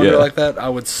one-hit wonder Yeah. like that, I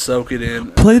would soak it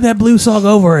in. Play that blue song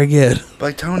over again.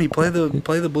 Like Tony, play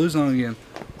the blue song again.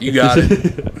 You got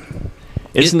it.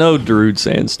 It's no Darude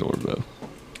Sandstorm, though.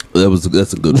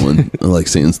 That's a good one. I like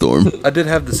Sandstorm. I did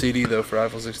have the CD though for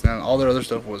Eiffel 69. All their other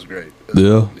stuff was great.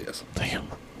 Yeah. Yes. Damn.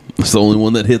 It's the only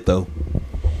one that hit though.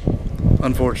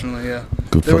 Unfortunately, yeah.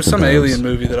 Good There was some fucking times. alien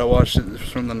movie that I watched. It was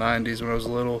from the 90s when I was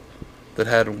little. that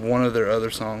had one of their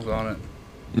other songs on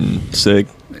it. Sick.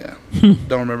 Yeah.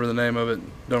 Don't remember the name of it.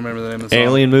 Don't remember the name of the song.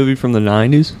 Alien movie from the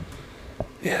 90s?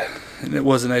 Yeah. And it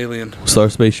was an Alien. Star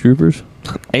Space Troopers.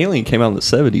 Alien came out in the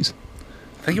 70s.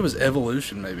 I think it was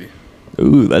Evolution, maybe.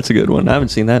 Ooh, that's a good one. I haven't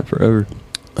seen that in forever.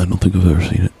 I don't think I've ever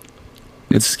seen it.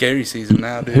 It's scary season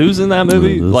now, dude. Who's in that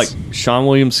movie? It is. Like Sean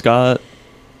William Scott.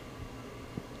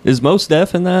 Is Mos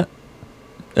Def in that?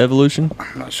 Evolution?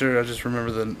 I'm not sure. I just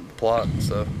remember the plot and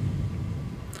stuff.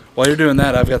 While you're doing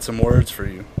that, I've got some words for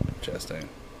you, Chastain.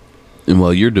 And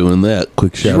while you're doing that,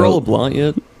 quick Did you shout roll a out. blunt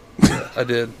yet? I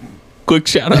did. Quick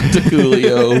shout out to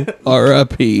Coolio.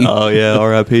 R.I.P. Oh yeah,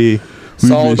 R.I.P.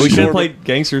 Solomon We should have Corbin. played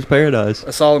Gangster's Paradise.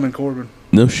 Solomon Corbin.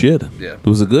 No shit. Yeah.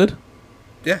 Was it good?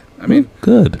 Yeah. I mean,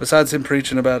 Good. besides him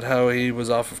preaching about how he was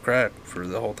off of crack for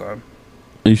the whole time.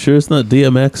 Are you sure it's not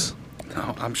DMX?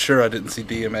 No, I'm sure I didn't see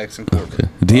DMX and Corbin. Okay.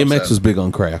 DMX was big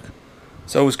on crack.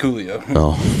 So was Coolio.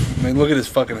 Oh. I mean, look at his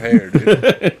fucking hair,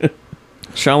 dude.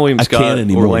 Sean William I Scott, can't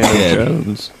anymore, Orlando Dad.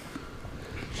 Jones.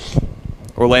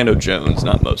 Orlando Jones,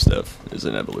 not Mos Def, is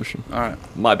in Evolution. All right.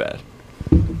 My bad.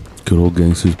 Good old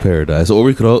Gangster's Paradise. Or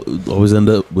we could always end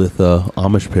up with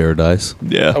Amish Paradise. I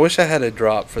Yeah. wish I had a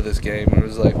drop for this game. It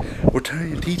was like, we're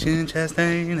teaching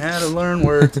Chastain how to learn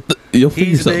words. You'll figure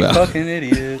He's a big something out. fucking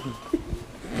idiot.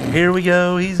 Here we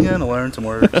go. He's gonna learn some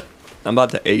words. I'm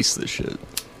about to ace this shit.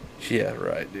 Yeah,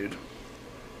 right, dude.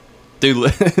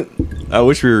 Dude, I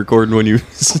wish we were recording when you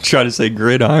try to say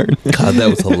gridiron. God, that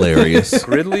was hilarious.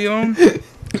 Gridleon?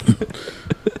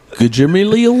 Good Jimmy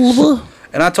Leova.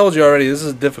 And I told you already, this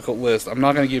is a difficult list. I'm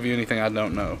not gonna give you anything I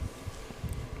don't know.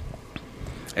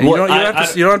 And Well, you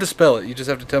don't have to spell it. You just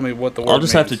have to tell me what the word I'll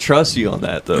just have to means. trust you on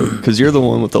that, though, because you're the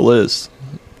one with the list.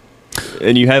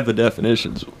 And you have the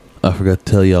definitions. I forgot to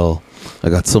tell y'all, I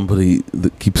got somebody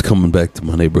that keeps coming back to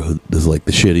my neighborhood. That's like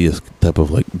the shittiest type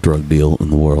of like drug deal in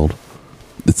the world.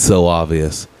 It's so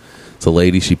obvious. It's a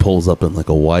lady. She pulls up in like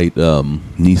a white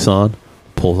Nissan,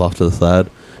 pulls off to the side,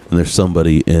 and there's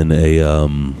somebody in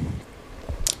a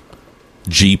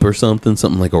Jeep or something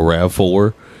like a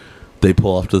RAV4. They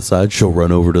pull off to the side. She'll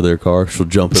run over to their car. She'll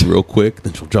jump in real quick.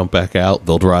 Then she'll jump back out.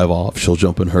 They'll drive off. She'll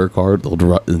jump in her car.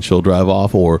 And she'll drive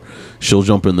off. Or she'll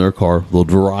jump in their car. They'll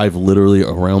drive literally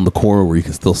around the corner where you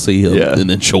can still see him. Yeah. And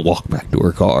then she'll walk back to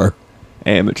her car.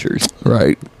 Amateurs.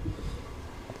 Right.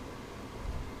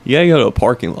 You gotta go to a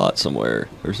parking lot somewhere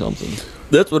or something.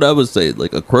 That's what I would say.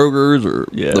 Like a Kroger's or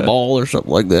Yeah. the mall or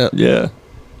something like that. Yeah.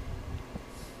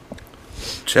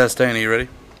 Chastain, are you ready?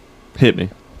 Hit me.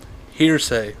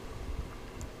 Hearsay.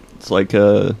 It's like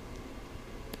it's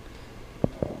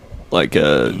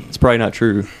probably not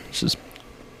true. It's just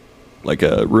like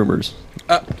rumors.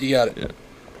 You got it. Yeah.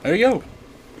 There you go.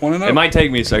 Want to know? It might take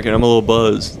me a second. I'm a little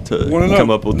buzzed to Wanna know? come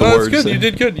up with the No, words. That's good. You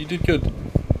did good. You did good.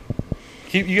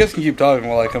 You guys can keep talking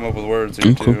while I come up with words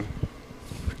here Okay. too.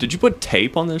 Did you put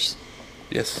tape on this?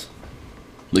 Yes.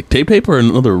 Like tape paper and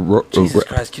another. Jesus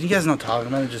Christ! Can you guys not talk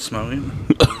about it? Just smoking.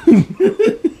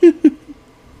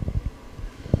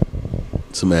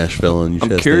 Some ash fell on your I'm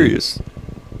chest. curious.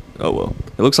 Oh well.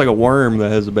 It looks like a worm that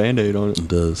has a band-aid on it. It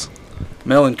does.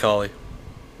 Melancholy.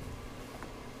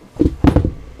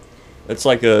 It's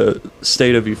like a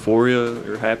state of euphoria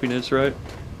or happiness, right?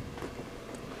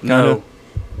 No.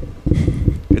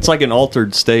 It's like an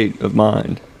altered state of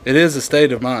mind. It is a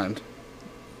state of mind.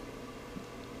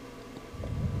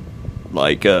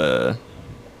 Like You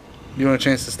want a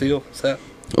chance to steal, Seth?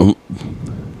 Oh,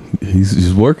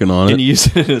 he's working on can it. you use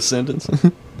it in a sentence?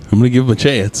 I'm gonna give him a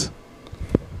chance.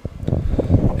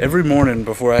 Every morning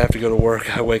before I have to go to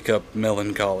work, I wake up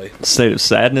melancholy. State of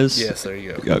sadness? Yes, there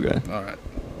you go. Okay. All right.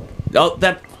 Oh,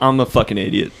 I'm a fucking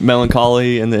idiot.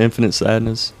 Melancholy and the Infinite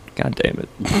Sadness. God damn it.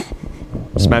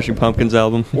 Smashing Pumpkins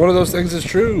album. One of those things is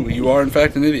true. You are, in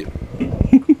fact, an idiot.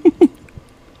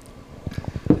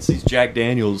 It's these Jack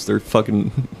Daniels. They're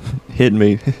fucking hitting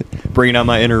me. Bringing out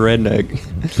my inner redneck.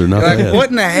 They're not Like, bad. what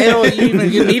in the hell?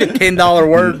 You need a $10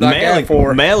 word like that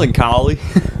for? Melancholy.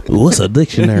 What's a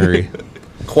dictionary?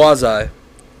 Quasi.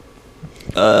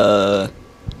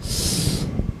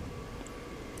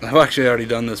 I've actually already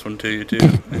done this one to you, too.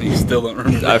 And you still don't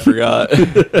remember. I forgot.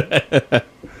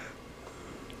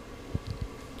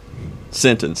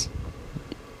 Sentence.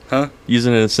 Huh?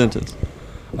 Using it in a sentence.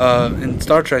 In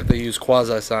Star Trek, they use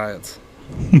quasi-science.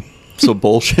 So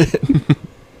bullshit.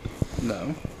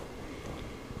 No.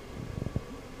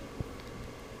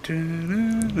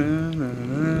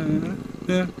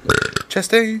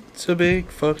 Chastain's a big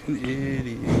fucking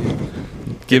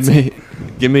idiot. give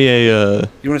me a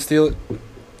You want to steal it?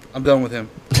 I'm done with him.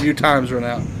 Your time's run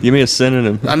out. give me a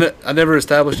synonym. I never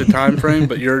established a time frame,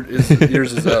 but yours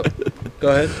is up. Go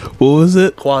ahead. What was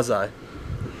it? Quasi.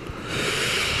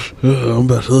 I'm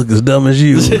about to look as dumb as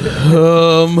you.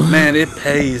 Man, it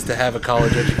pays to have a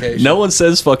college education. No one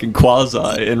says fucking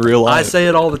quasi in real life. I say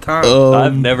it all the time.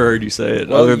 I've never heard you say it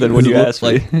Well, other than when you asked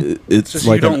me. It's just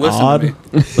like you an don't listen to odd. me.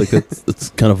 Like it's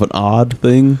kind of an odd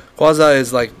thing. Quasi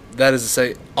is like, that is to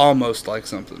say, almost like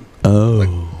something.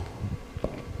 Oh.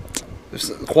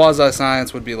 Quasi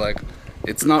science would be like,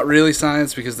 it's not really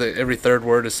science because every third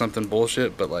word is something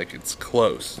bullshit, but like it's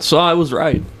close. So I was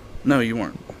right. No, you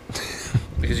weren't,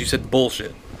 because you said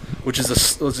bullshit, which is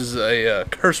a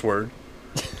curse word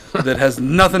that has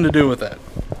nothing to do with that.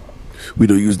 We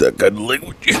don't use that kind of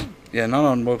language. Yeah, not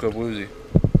on Woke Up Woozie.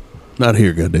 Not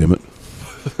here, goddammit.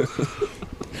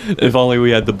 If only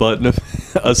we had the button of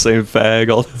us saying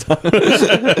fag all the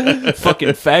time. Fucking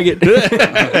faggot.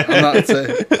 I'm not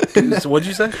saying. So what'd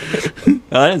you say?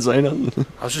 I didn't say nothing.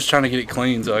 I was just trying to get it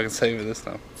clean so I can save it this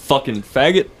time. Fucking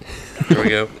faggot. Here we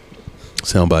go.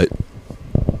 Soundbite.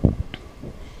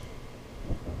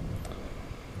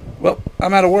 Well,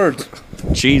 I'm out of words.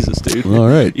 Jesus, dude. All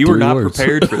right. You were 3 not words.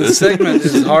 prepared for This this. segment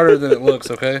is harder than it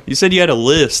looks, okay? You said you had a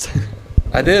list.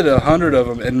 I did 100 of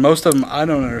them, and most of them I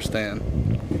don't understand.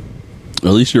 At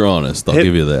least you're honest. I'll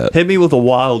give you that. Hit me with a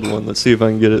wild one. Let's see if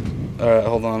I can get it. All right,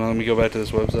 hold on. Let me go back to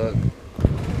this website.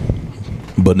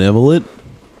 Benevolent.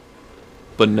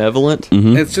 Benevolent.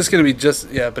 Mm-hmm. It's just going to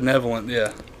be benevolent,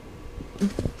 yeah.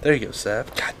 There you go,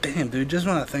 Sap. God damn, dude. Just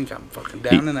when I think I'm fucking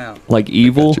down and out. Like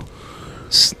evil.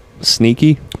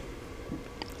 Sneaky.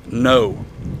 No.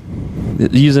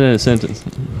 Use it in a sentence.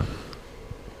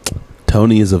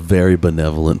 Tony is a very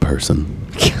benevolent person.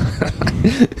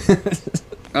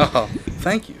 Oh,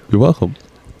 thank you. You're welcome.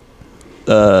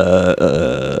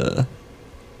 I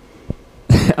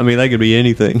mean, that could be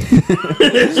anything.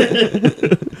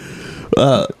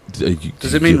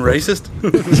 Does it mean racist?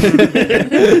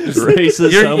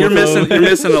 Racist. You're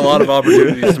missing a lot of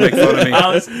opportunities to make fun of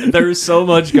me. There was so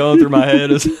much going through my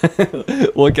head.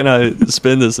 What can I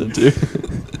spin this into?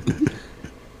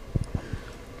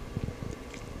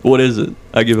 What is it?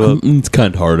 I give up. It's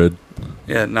kind-hearted.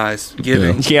 Yeah, nice.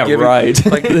 Giving. Yeah, Giving. right.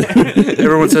 Like,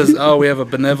 everyone says, oh, we have a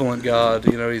benevolent God.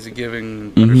 You know, he's a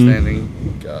giving,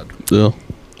 understanding God. So,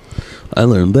 I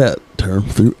learned that term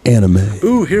through anime.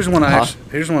 Ooh, here's one I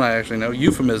actually know.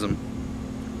 Euphemism.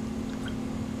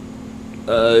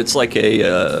 It's like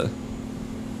a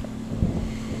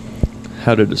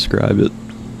how to describe it.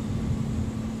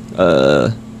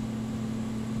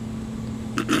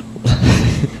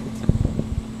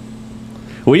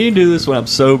 We need to do this when I'm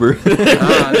sober.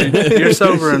 Dude, you're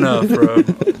sober enough, bro.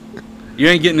 You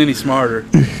ain't getting any smarter.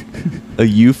 A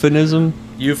euphemism?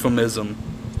 Euphemism.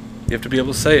 You have to be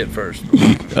able to say it first.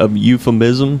 A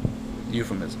euphemism?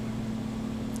 Euphemism.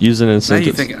 Using it in a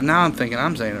sentence. Now I'm thinking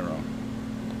I'm saying it wrong.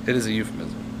 It is a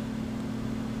euphemism.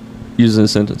 Using a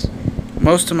sentence.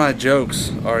 Most of my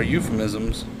jokes are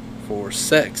euphemisms for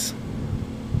sex.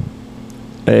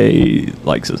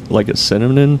 Like a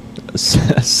synonym? A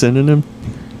synonym?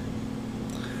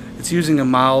 It's using a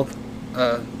mild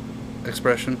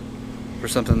expression for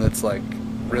something that's like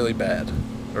really bad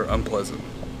or unpleasant.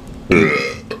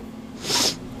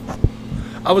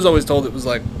 I was always told it was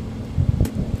like,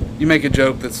 you make a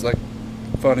joke that's like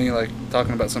funny, like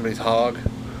talking about somebody's hog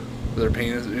or their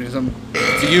penis or something.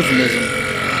 It's a euphemism.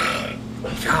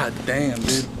 God damn,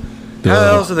 dude.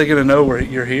 How else are they gonna know where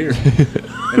you're here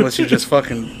unless you're just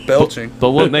fucking belching?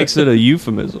 But what makes it a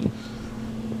euphemism?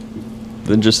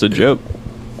 Than just a joke.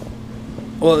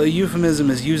 Well, a euphemism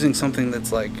is using something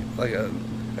that's like a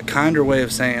kinder way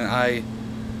of saying I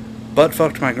butt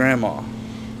fucked my grandma.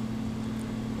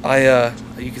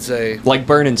 You could say Like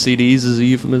burning CDs is a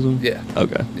euphemism? Yeah.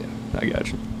 Okay. Yeah. I got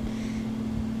you.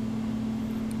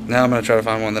 Now I'm gonna try to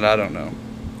find one that I don't know.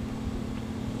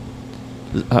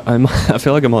 I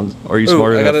feel like I'm on. Are you Ooh,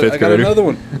 smarter than a fifth I got grader? another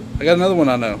one. I got another one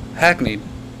I know. Hackneyed.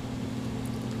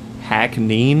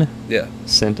 Hackneyed Yeah.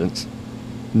 sentence.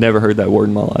 Never heard that word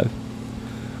in my life.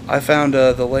 I found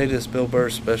the latest Bill Burr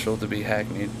special to be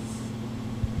hackneyed.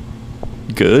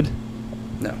 Good?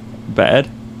 No. Bad?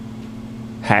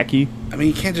 Hacky? I mean,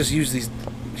 you can't just use these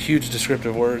huge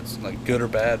descriptive words like good or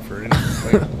bad for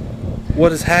anything. Like, what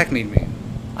does hackneyed mean?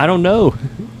 I don't know.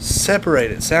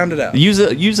 Separate it. Sound it out. Use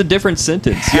a different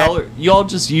sentence. Y'all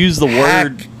just use the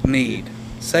word Hackneyed.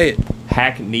 Say it.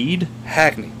 hackneyed.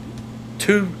 Hackneyed.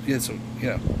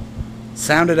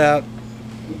 Sound it out.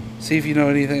 See if you know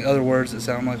anything other words that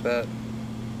sound like that.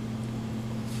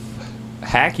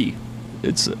 Hacky.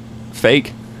 It's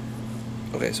fake,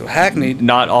 Okay, so hackneyed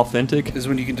not authentic. is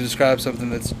when you can describe something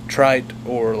that's trite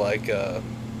or it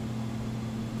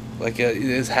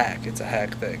is hack. It's a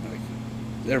hack thing. Like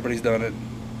everybody's done it.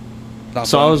 Not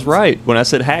So I was Blankets. right when I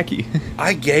said hacky.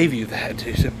 I gave you that,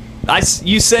 dude.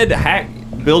 You said hack.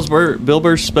 Bill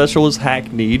Burr's special was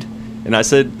hackneyed, and I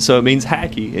said so it means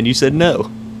hacky, and you said no.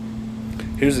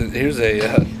 Here's a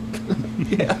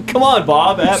Yeah, come on,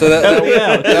 Bob. so Help me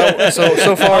out.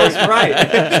 so far I was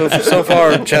right. so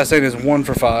far Chastain is 1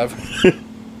 for 5.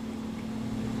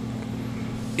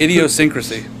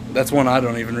 Idiosyncrasy. That's one I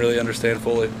don't even really understand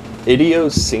fully.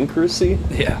 Idiosyncrasy.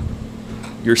 Yeah.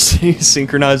 You're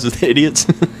synchronized with idiots.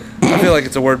 I feel like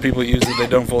it's a word people use that they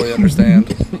don't fully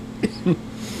understand.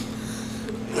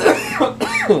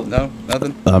 No,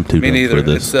 nothing. I'm too Me dumb neither. for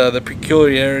this. It's the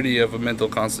peculiarity of a mental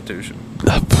constitution,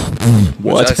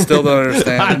 What? which I still don't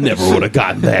understand. I never would have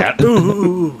gotten that.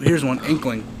 Ooh, here's one.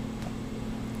 Inkling.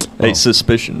 A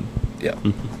suspicion. Yeah.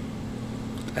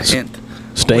 A hint.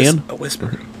 Stan? A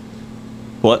whisper.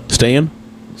 What? Stan?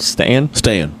 Stan?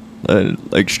 Stan.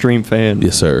 Extreme fan.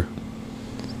 Yes, sir.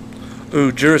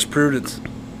 Ooh, jurisprudence.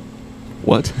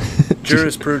 What?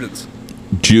 Jurisprudence.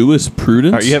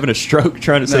 Jurisprudence? Are you having a stroke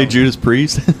trying to say No. Judas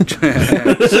Priest?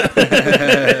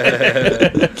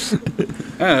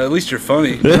 At least you're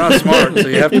funny. You're not smart, so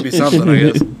you have to be something,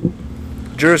 I guess.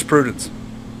 Jurisprudence.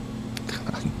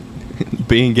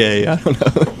 Being gay. I don't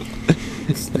know.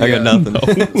 I got nothing.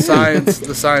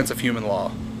 The science of human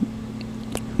law.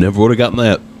 Never would have gotten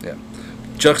that. Yeah.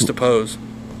 Juxtapose.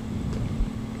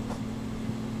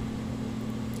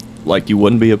 Like you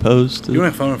wouldn't be opposed to? You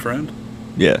want to phone a friend?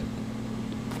 Yeah.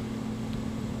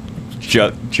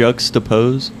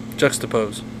 Juxtapose?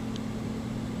 Juxtapose.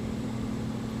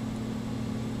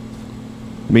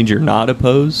 Means you're not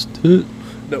opposed to it?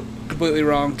 No, completely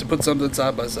wrong. To put something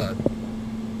side by side.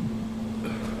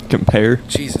 Compare?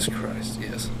 Jesus Christ,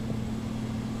 yes.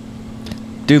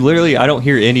 Dude, literally, I don't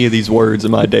hear any of these words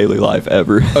in my daily life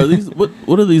ever. Are these what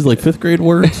are these, like 5th grade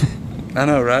words? I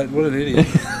know, right? What an idiot.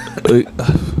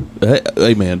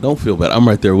 Hey man, don't feel bad. I'm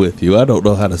right there with you. I don't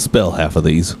know how to spell half of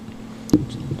these.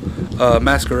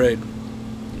 Masquerade.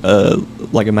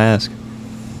 Like a mask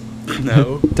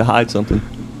No. to hide something.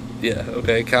 Yeah,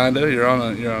 okay, kinda. You're on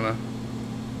a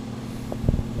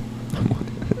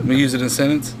Let me use it in a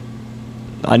sentence.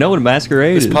 I know what a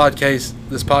masquerade This is.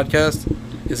 podcast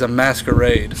is a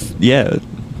masquerade. Yeah.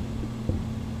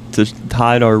 To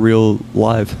hide our real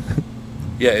life.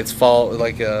 Yeah, it's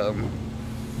like a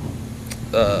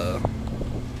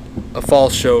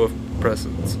false show of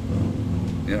presence.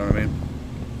 You know what I mean?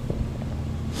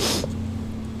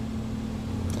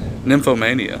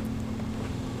 Nymphomania.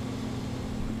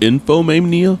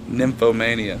 Infomania?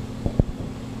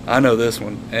 I know this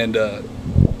one, and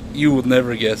you will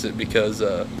never guess it because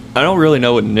I don't really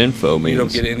know what nympho means. you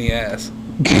don't get any ass.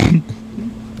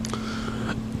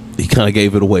 He kind of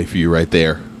gave it away for you right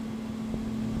there.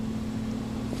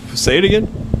 Say it again.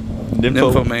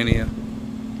 Nymphomania.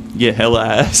 Yeah, hella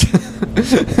ass.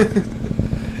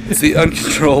 It's the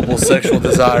uncontrollable sexual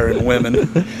desire in women.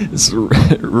 It's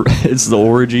the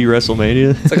orgy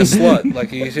WrestleMania. It's like a slut.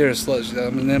 Like you hear a slut, she's like,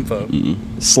 I'm a nympho.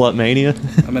 Slutmania.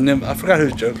 I'm a nymph. I forgot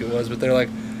whose joke it was, but they're like,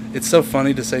 it's so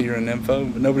funny to say you're a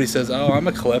nympho, but nobody says, oh, I'm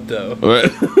a klepto.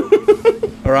 Right.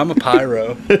 Or I'm a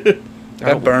pyro.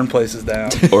 I burn places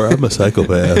down. Or I'm a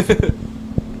psychopath.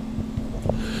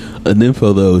 A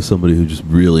nympho, though, is somebody who just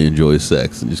really enjoys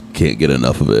sex and just can't get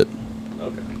enough of it.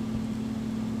 Okay.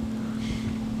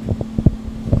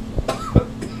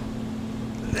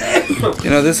 You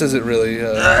know, this isn't really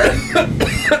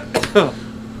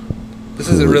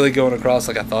going across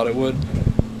like I thought it would,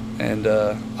 and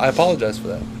I apologize for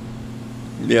that.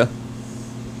 Yeah.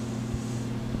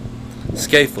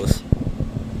 Scatheless.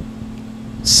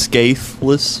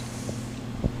 Scatheless.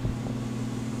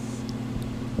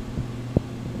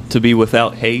 To be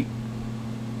without hate.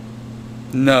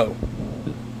 No.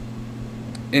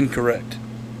 Incorrect.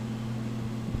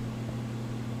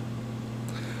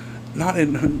 Not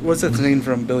in, what's that scene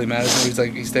from Billy Madison where he's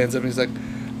like, he stands up and he's like,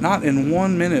 not in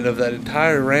 1 minute of that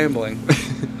entire rambling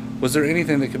was there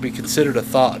anything that could be considered a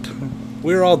thought.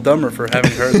 We were all dumber for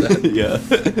having heard that.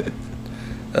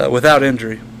 Yeah. Without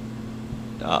injury.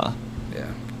 Ah.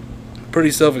 Yeah.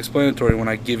 Pretty self-explanatory when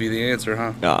I give you the answer,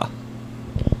 huh? Ah.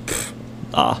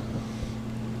 Ah.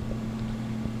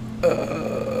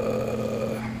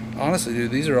 Honestly, dude,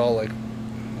 these are all like a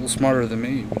little smarter than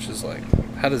me, which is like,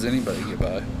 how does anybody get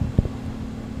by?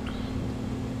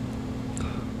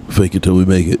 Fake it till we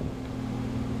make it.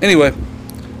 Anyway,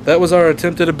 that was our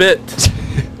attempt at a bit.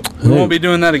 We won't be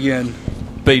doing that again.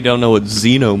 Bet you don't know what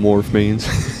xenomorph means.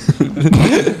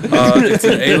 It's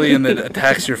an alien that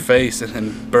attacks your face and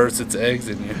then bursts its eggs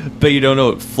in you. Bet you don't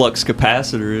know what flux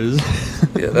capacitor is.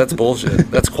 Yeah, that's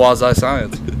bullshit. That's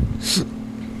quasi-science.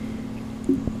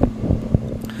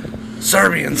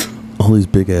 Serbians. All these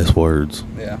big ass words.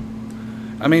 Yeah.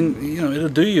 I mean, you know, it'll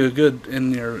do you good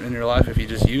in your life if you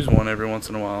just use one every once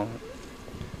in a while.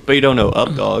 But you don't know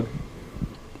up dog.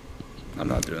 I'm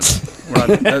not doing that. We're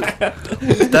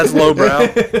not, that's lowbrow.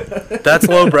 That's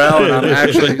lowbrow, and I'm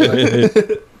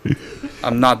actually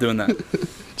I'm not doing that.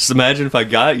 Just imagine if I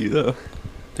got you though.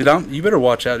 Dude, you better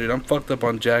watch out, dude. I'm fucked up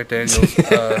on Jack Daniels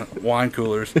wine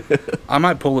coolers. I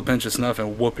might pull a pinch of snuff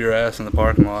and whoop your ass in the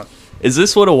parking lot. Is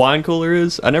this what a wine cooler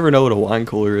is? I never know what a wine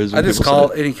cooler is. I just call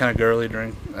it any kind of girly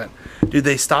drink. Dude,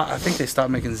 I think they stopped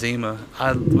making Zima.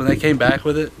 When they came back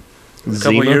with it a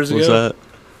couple years ago. What's that?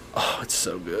 Oh, it's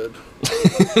so good.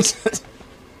 It's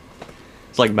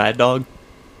like Mad Dog.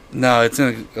 No, it's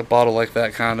in a bottle like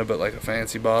that kind of, but like a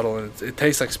fancy bottle, and it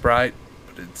tastes like Sprite,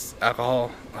 but it's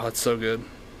alcohol. Oh, it's so good.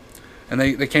 And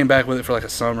they came back with it for like a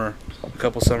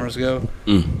couple summers ago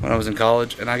when I was in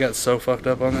college, and I got so fucked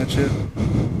up on that shit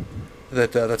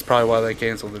that that's probably why they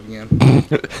canceled it again.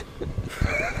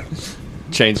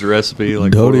 Change the recipe.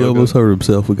 Like Cody almost hurt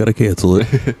himself. We gotta cancel it.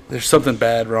 There's something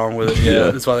bad wrong with it.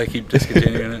 Yeah, that's why they keep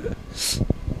discontinuing it.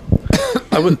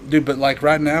 I wouldn't, dude. But like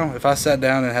right now, if I sat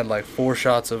down and had like 4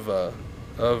 shots of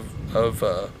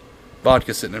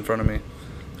vodka sitting in front of me,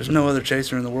 there's no other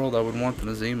chaser in the world I would want than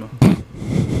a Zima.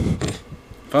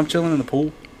 If I'm chilling in the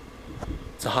pool,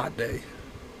 it's a hot day.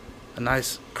 A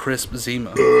nice crisp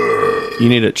Zima. You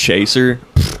need a chaser.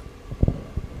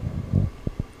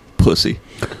 Pussy.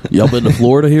 Y'all been to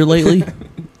Florida here lately?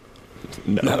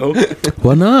 No.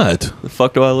 Why not? The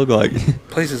fuck do I look like?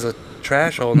 Place is a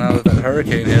trash hole now that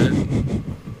hurricane hit it.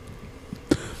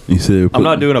 You said I'm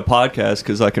not doing a podcast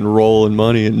because I can roll in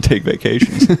money and take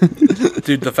vacations.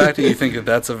 Dude, the fact that you think that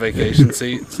that's a vacation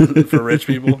seat for rich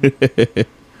people.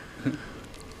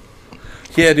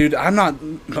 Yeah, dude, I'm not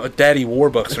a daddy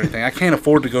Warbucks or anything. I can't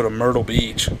afford to go to Myrtle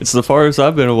Beach. It's the farthest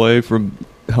I've been away from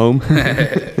home.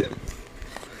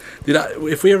 Dude,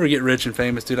 if we ever get rich and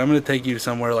famous, dude, I'm going to take you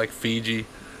somewhere like Fiji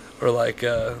or like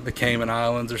the Cayman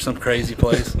Islands or some crazy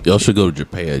place. Y'all should go to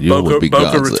Japan. You know what big Boca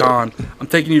gods there. Raton. I'm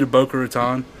taking you to Boca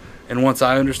Raton, and once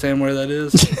I understand where that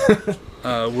is,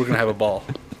 we're going to have a ball.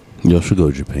 Y'all should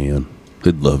go to Japan.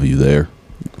 They'd love you there.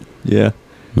 Yeah.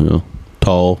 You know,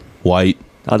 tall, white.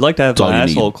 I'd like to have That's all my you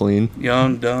asshole need. clean.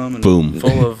 Young, dumb, and Boom.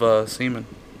 full of semen.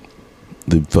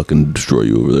 They'd fucking destroy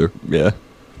you over there. Yeah.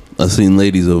 I've seen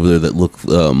ladies over there that look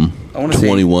I wanna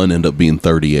 21 end up being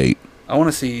 38. I want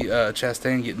to see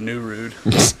Chastain get new rude,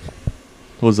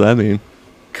 What does that mean?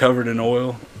 covered in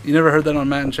oil. You never heard that on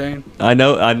Matt and Shane? I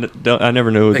know. I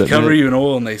never know what They that cover meant. you in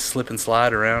oil and they slip and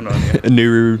slide around on you. A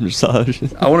new massage.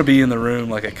 I want to be in the room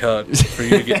like a cut for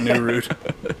you to get new rude.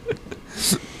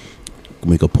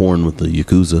 Make a porn with the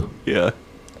Yakuza. Yeah.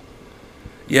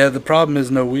 Yeah, the problem is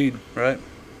no weed, right?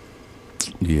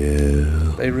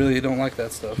 Yeah. They really don't like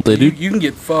that stuff. They do. You can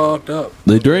get fucked up.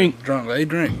 They drink. Drunk. They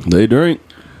drink. They drink.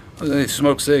 They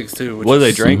smoke cigs too. Which What do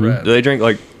is they drink? rad. Do they drink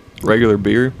like regular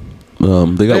beer? They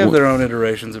They got have one, their own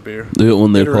iterations of beer. they got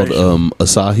one there called Iteration.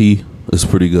 Asahi. It's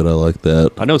pretty good. I like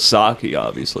that. I know sake,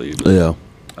 obviously. but- Yeah.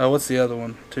 What's the other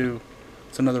one too?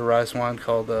 It's another rice wine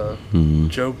called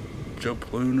Joe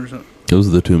Ploon or something. Those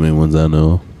are the two main ones I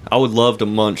know. I would love to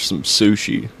munch some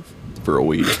sushi for a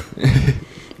week.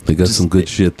 They got some good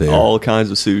shit there. All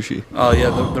kinds of sushi. Oh yeah,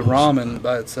 the ramen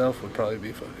by itself would probably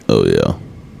be fucking Oh yeah,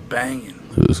 banging.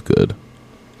 it was good.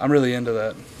 I'm really into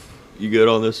that. You good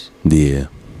on this? Yeah.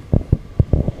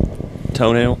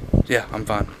 Toenail? Yeah, I'm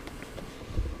fine.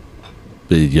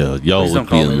 But yeah, y'all Please would don't be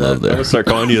call in me love that. I'm there. gonna start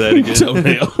calling you that again.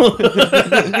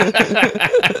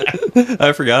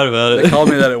 I forgot about They it. called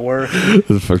me that at work.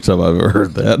 The first time I've ever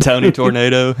heard that. Tony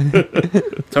Tornado.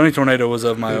 Tony Tornado was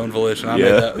of my own volition. I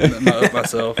Yeah. made that up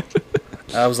myself.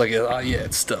 I was like, oh, yeah,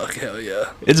 it's stuck. Hell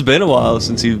yeah. It's been a while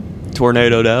since you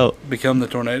tornadoed out. Become the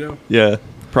tornado. Yeah.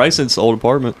 Probably since the old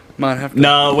apartment. Might have to.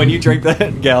 No, when you drank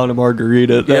that gallon of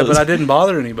margarita. Yeah, That was, but I didn't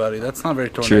bother anybody. That's not very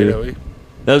tornado-y.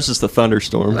 that was just a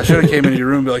thunderstorm. I should have came into your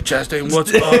room and be like, Chastain,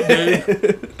 what's up,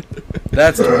 dude?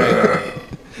 That's tornado.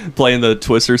 Playing the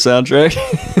Twister soundtrack.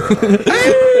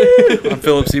 I'm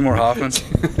Philip Seymour Hoffman.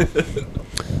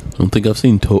 I don't think I've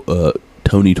seen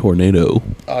Tony Tornado.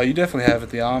 Oh, you definitely have at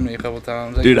the Omni a couple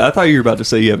times. Dude, I thought you were about to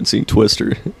say you haven't seen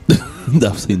Twister.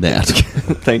 I've seen that.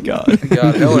 Thank God.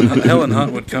 God, Helen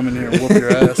Hunt would come in here and whoop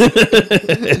your ass.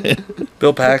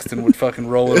 Bill Paxton would fucking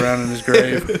roll around in his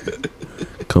grave.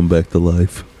 Come back to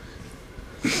life.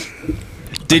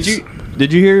 Did you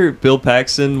hear Bill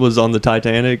Paxton was on the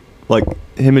Titanic? Like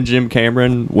him and Jim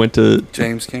Cameron went to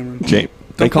James Cameron. James.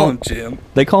 Don't call him Jim.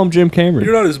 They call him Jim Cameron.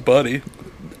 You're not his buddy.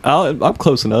 I'm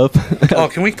close enough. Oh,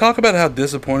 can we talk about how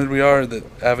disappointed we are that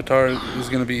Avatar is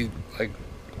going to be like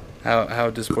how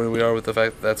disappointed we are with the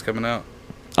fact that that's coming out.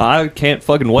 I can't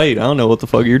fucking wait. I don't know what the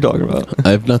fuck you're talking about. I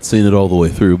have not seen it all the way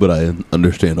through, but I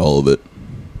understand all of it.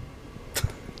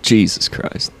 Jesus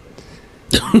Christ.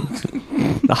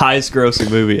 The highest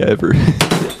grossing movie ever.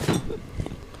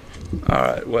 All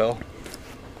right, well.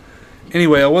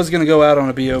 Anyway, I was going to go out on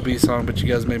a B.O.B. song, but you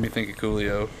guys made me think of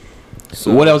Coolio.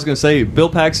 So What I was going to say, Bill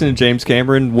Paxton and James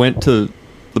Cameron went to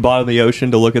the bottom of the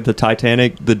ocean to look at the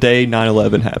Titanic the day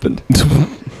 9/11 happened.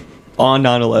 On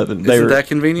 9/11. Isn't that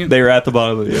convenient? They were at the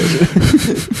bottom of the ocean.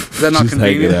 Is that not Just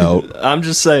hanging convenient? out. I'm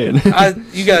just saying.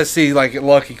 You guys see like a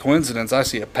lucky coincidence. I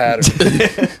see a pattern.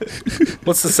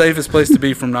 What's the safest place to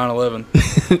be from 9/11?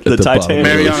 The the bottom. Titanic.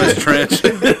 Mariana's Trench.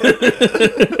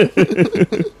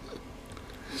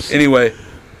 Anyway,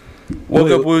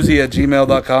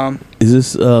 wokeupwoozie@gmail.com. Is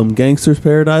this Gangster's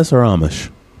Paradise or Amish?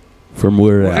 From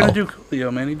Weird We're Al. gonna do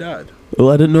Coolio, man. He died.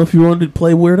 Well, I didn't know if you wanted to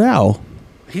play Weird Al.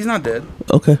 He's not dead.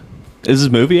 Okay. Is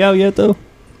this movie out yet, though?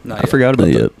 Not I yet. forgot about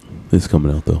Not that. yet. It's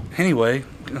coming out, though. Anyway,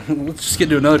 let's just get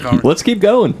to another conversation. Let's keep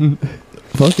going.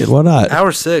 Fuck it, why not?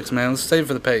 Hour 6, man. Let's save it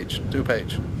for the page. Do a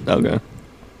page. Okay.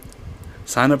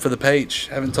 Sign up for the page.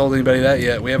 Haven't told anybody that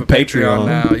yet. We have a Patreon,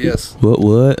 Patreon. now. Yes.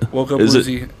 What? Woke Up Is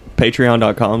Woozie. it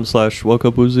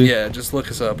patreon.com/wokeupwoozie? Yeah, just look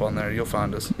us up on there. You'll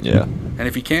find us. Yeah. And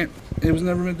if you can't, it was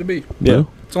never meant to be. Yeah.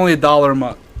 It's only $1 a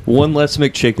month. One less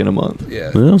McChicken a month.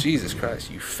 Yeah. Yeah. Jesus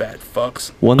Christ, you fat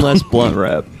fucks. One less blunt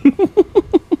wrap.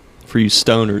 For you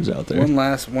stoners out there. One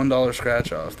last $1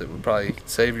 scratch off that would probably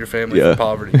save your family Yeah. from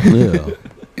poverty. Yeah.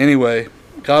 Anyway,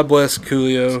 God bless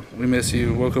Coolio. We miss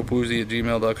you.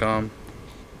 Wokeupwoozie@gmail.com.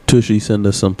 Tushy, send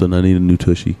us something. I need a new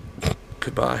Tushy.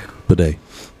 Goodbye. Bidet.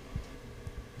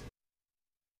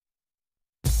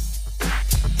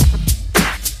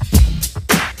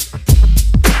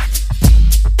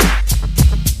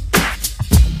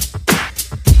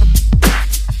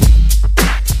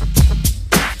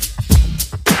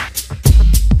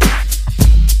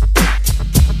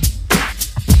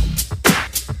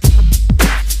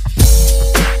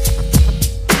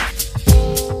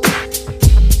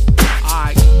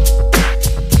 Alright.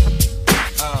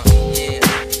 Yeah.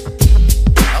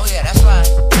 Oh yeah, that's right.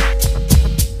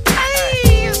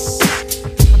 Hey.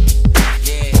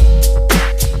 Yeah.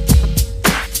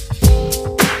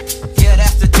 Yeah,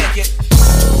 that's the ticket.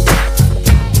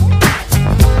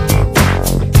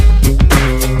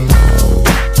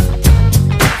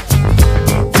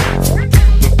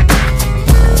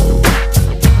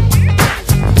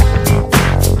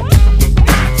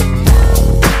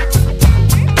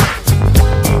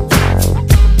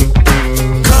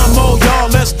 Come on, y'all,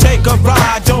 let's take a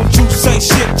ride. Don't you say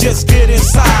shit, just get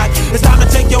inside. It's time to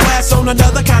take your ass on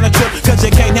another kind of trip. Cause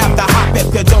you can't have to hop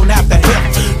if you don't have to hip.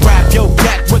 Grab your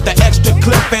gat with the extra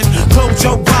clip and close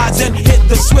your eyes and hit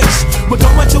the switch. We're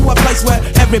going to a place where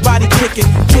everybody kick it,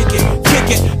 kick it, kick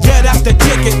it. Yeah, that's the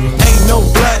ticket. Ain't no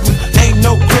bloodin', ain't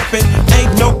no gripping,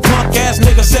 ain't no punk ass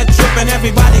nigga set trippin'.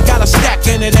 Everybody got a stack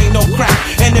and it ain't no crack.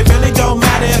 And it really don't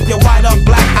matter if you're white or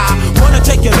black. I wanna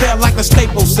take you there like the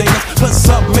Staples singers. Put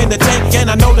something in the tank and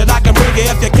I know that I can bring it.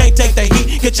 If you can't take the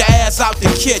heat, get your ass out the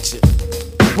kitchen.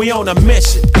 We on a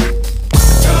mission.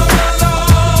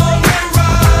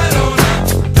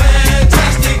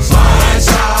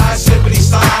 Slide, slippity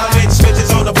slide, hit switches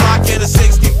on the block in a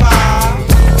 65.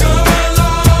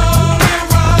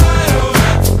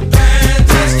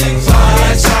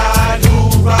 Slide,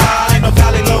 hoorah, ain't no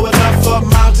valley low enough for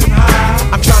mountain high.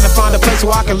 I'm trying to find a place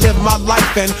where I can live my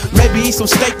life and maybe eat some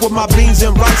steak with my beans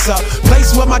and rice. A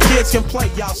place where my kids can play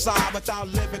outside without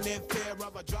living in fear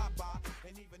of a drive-by.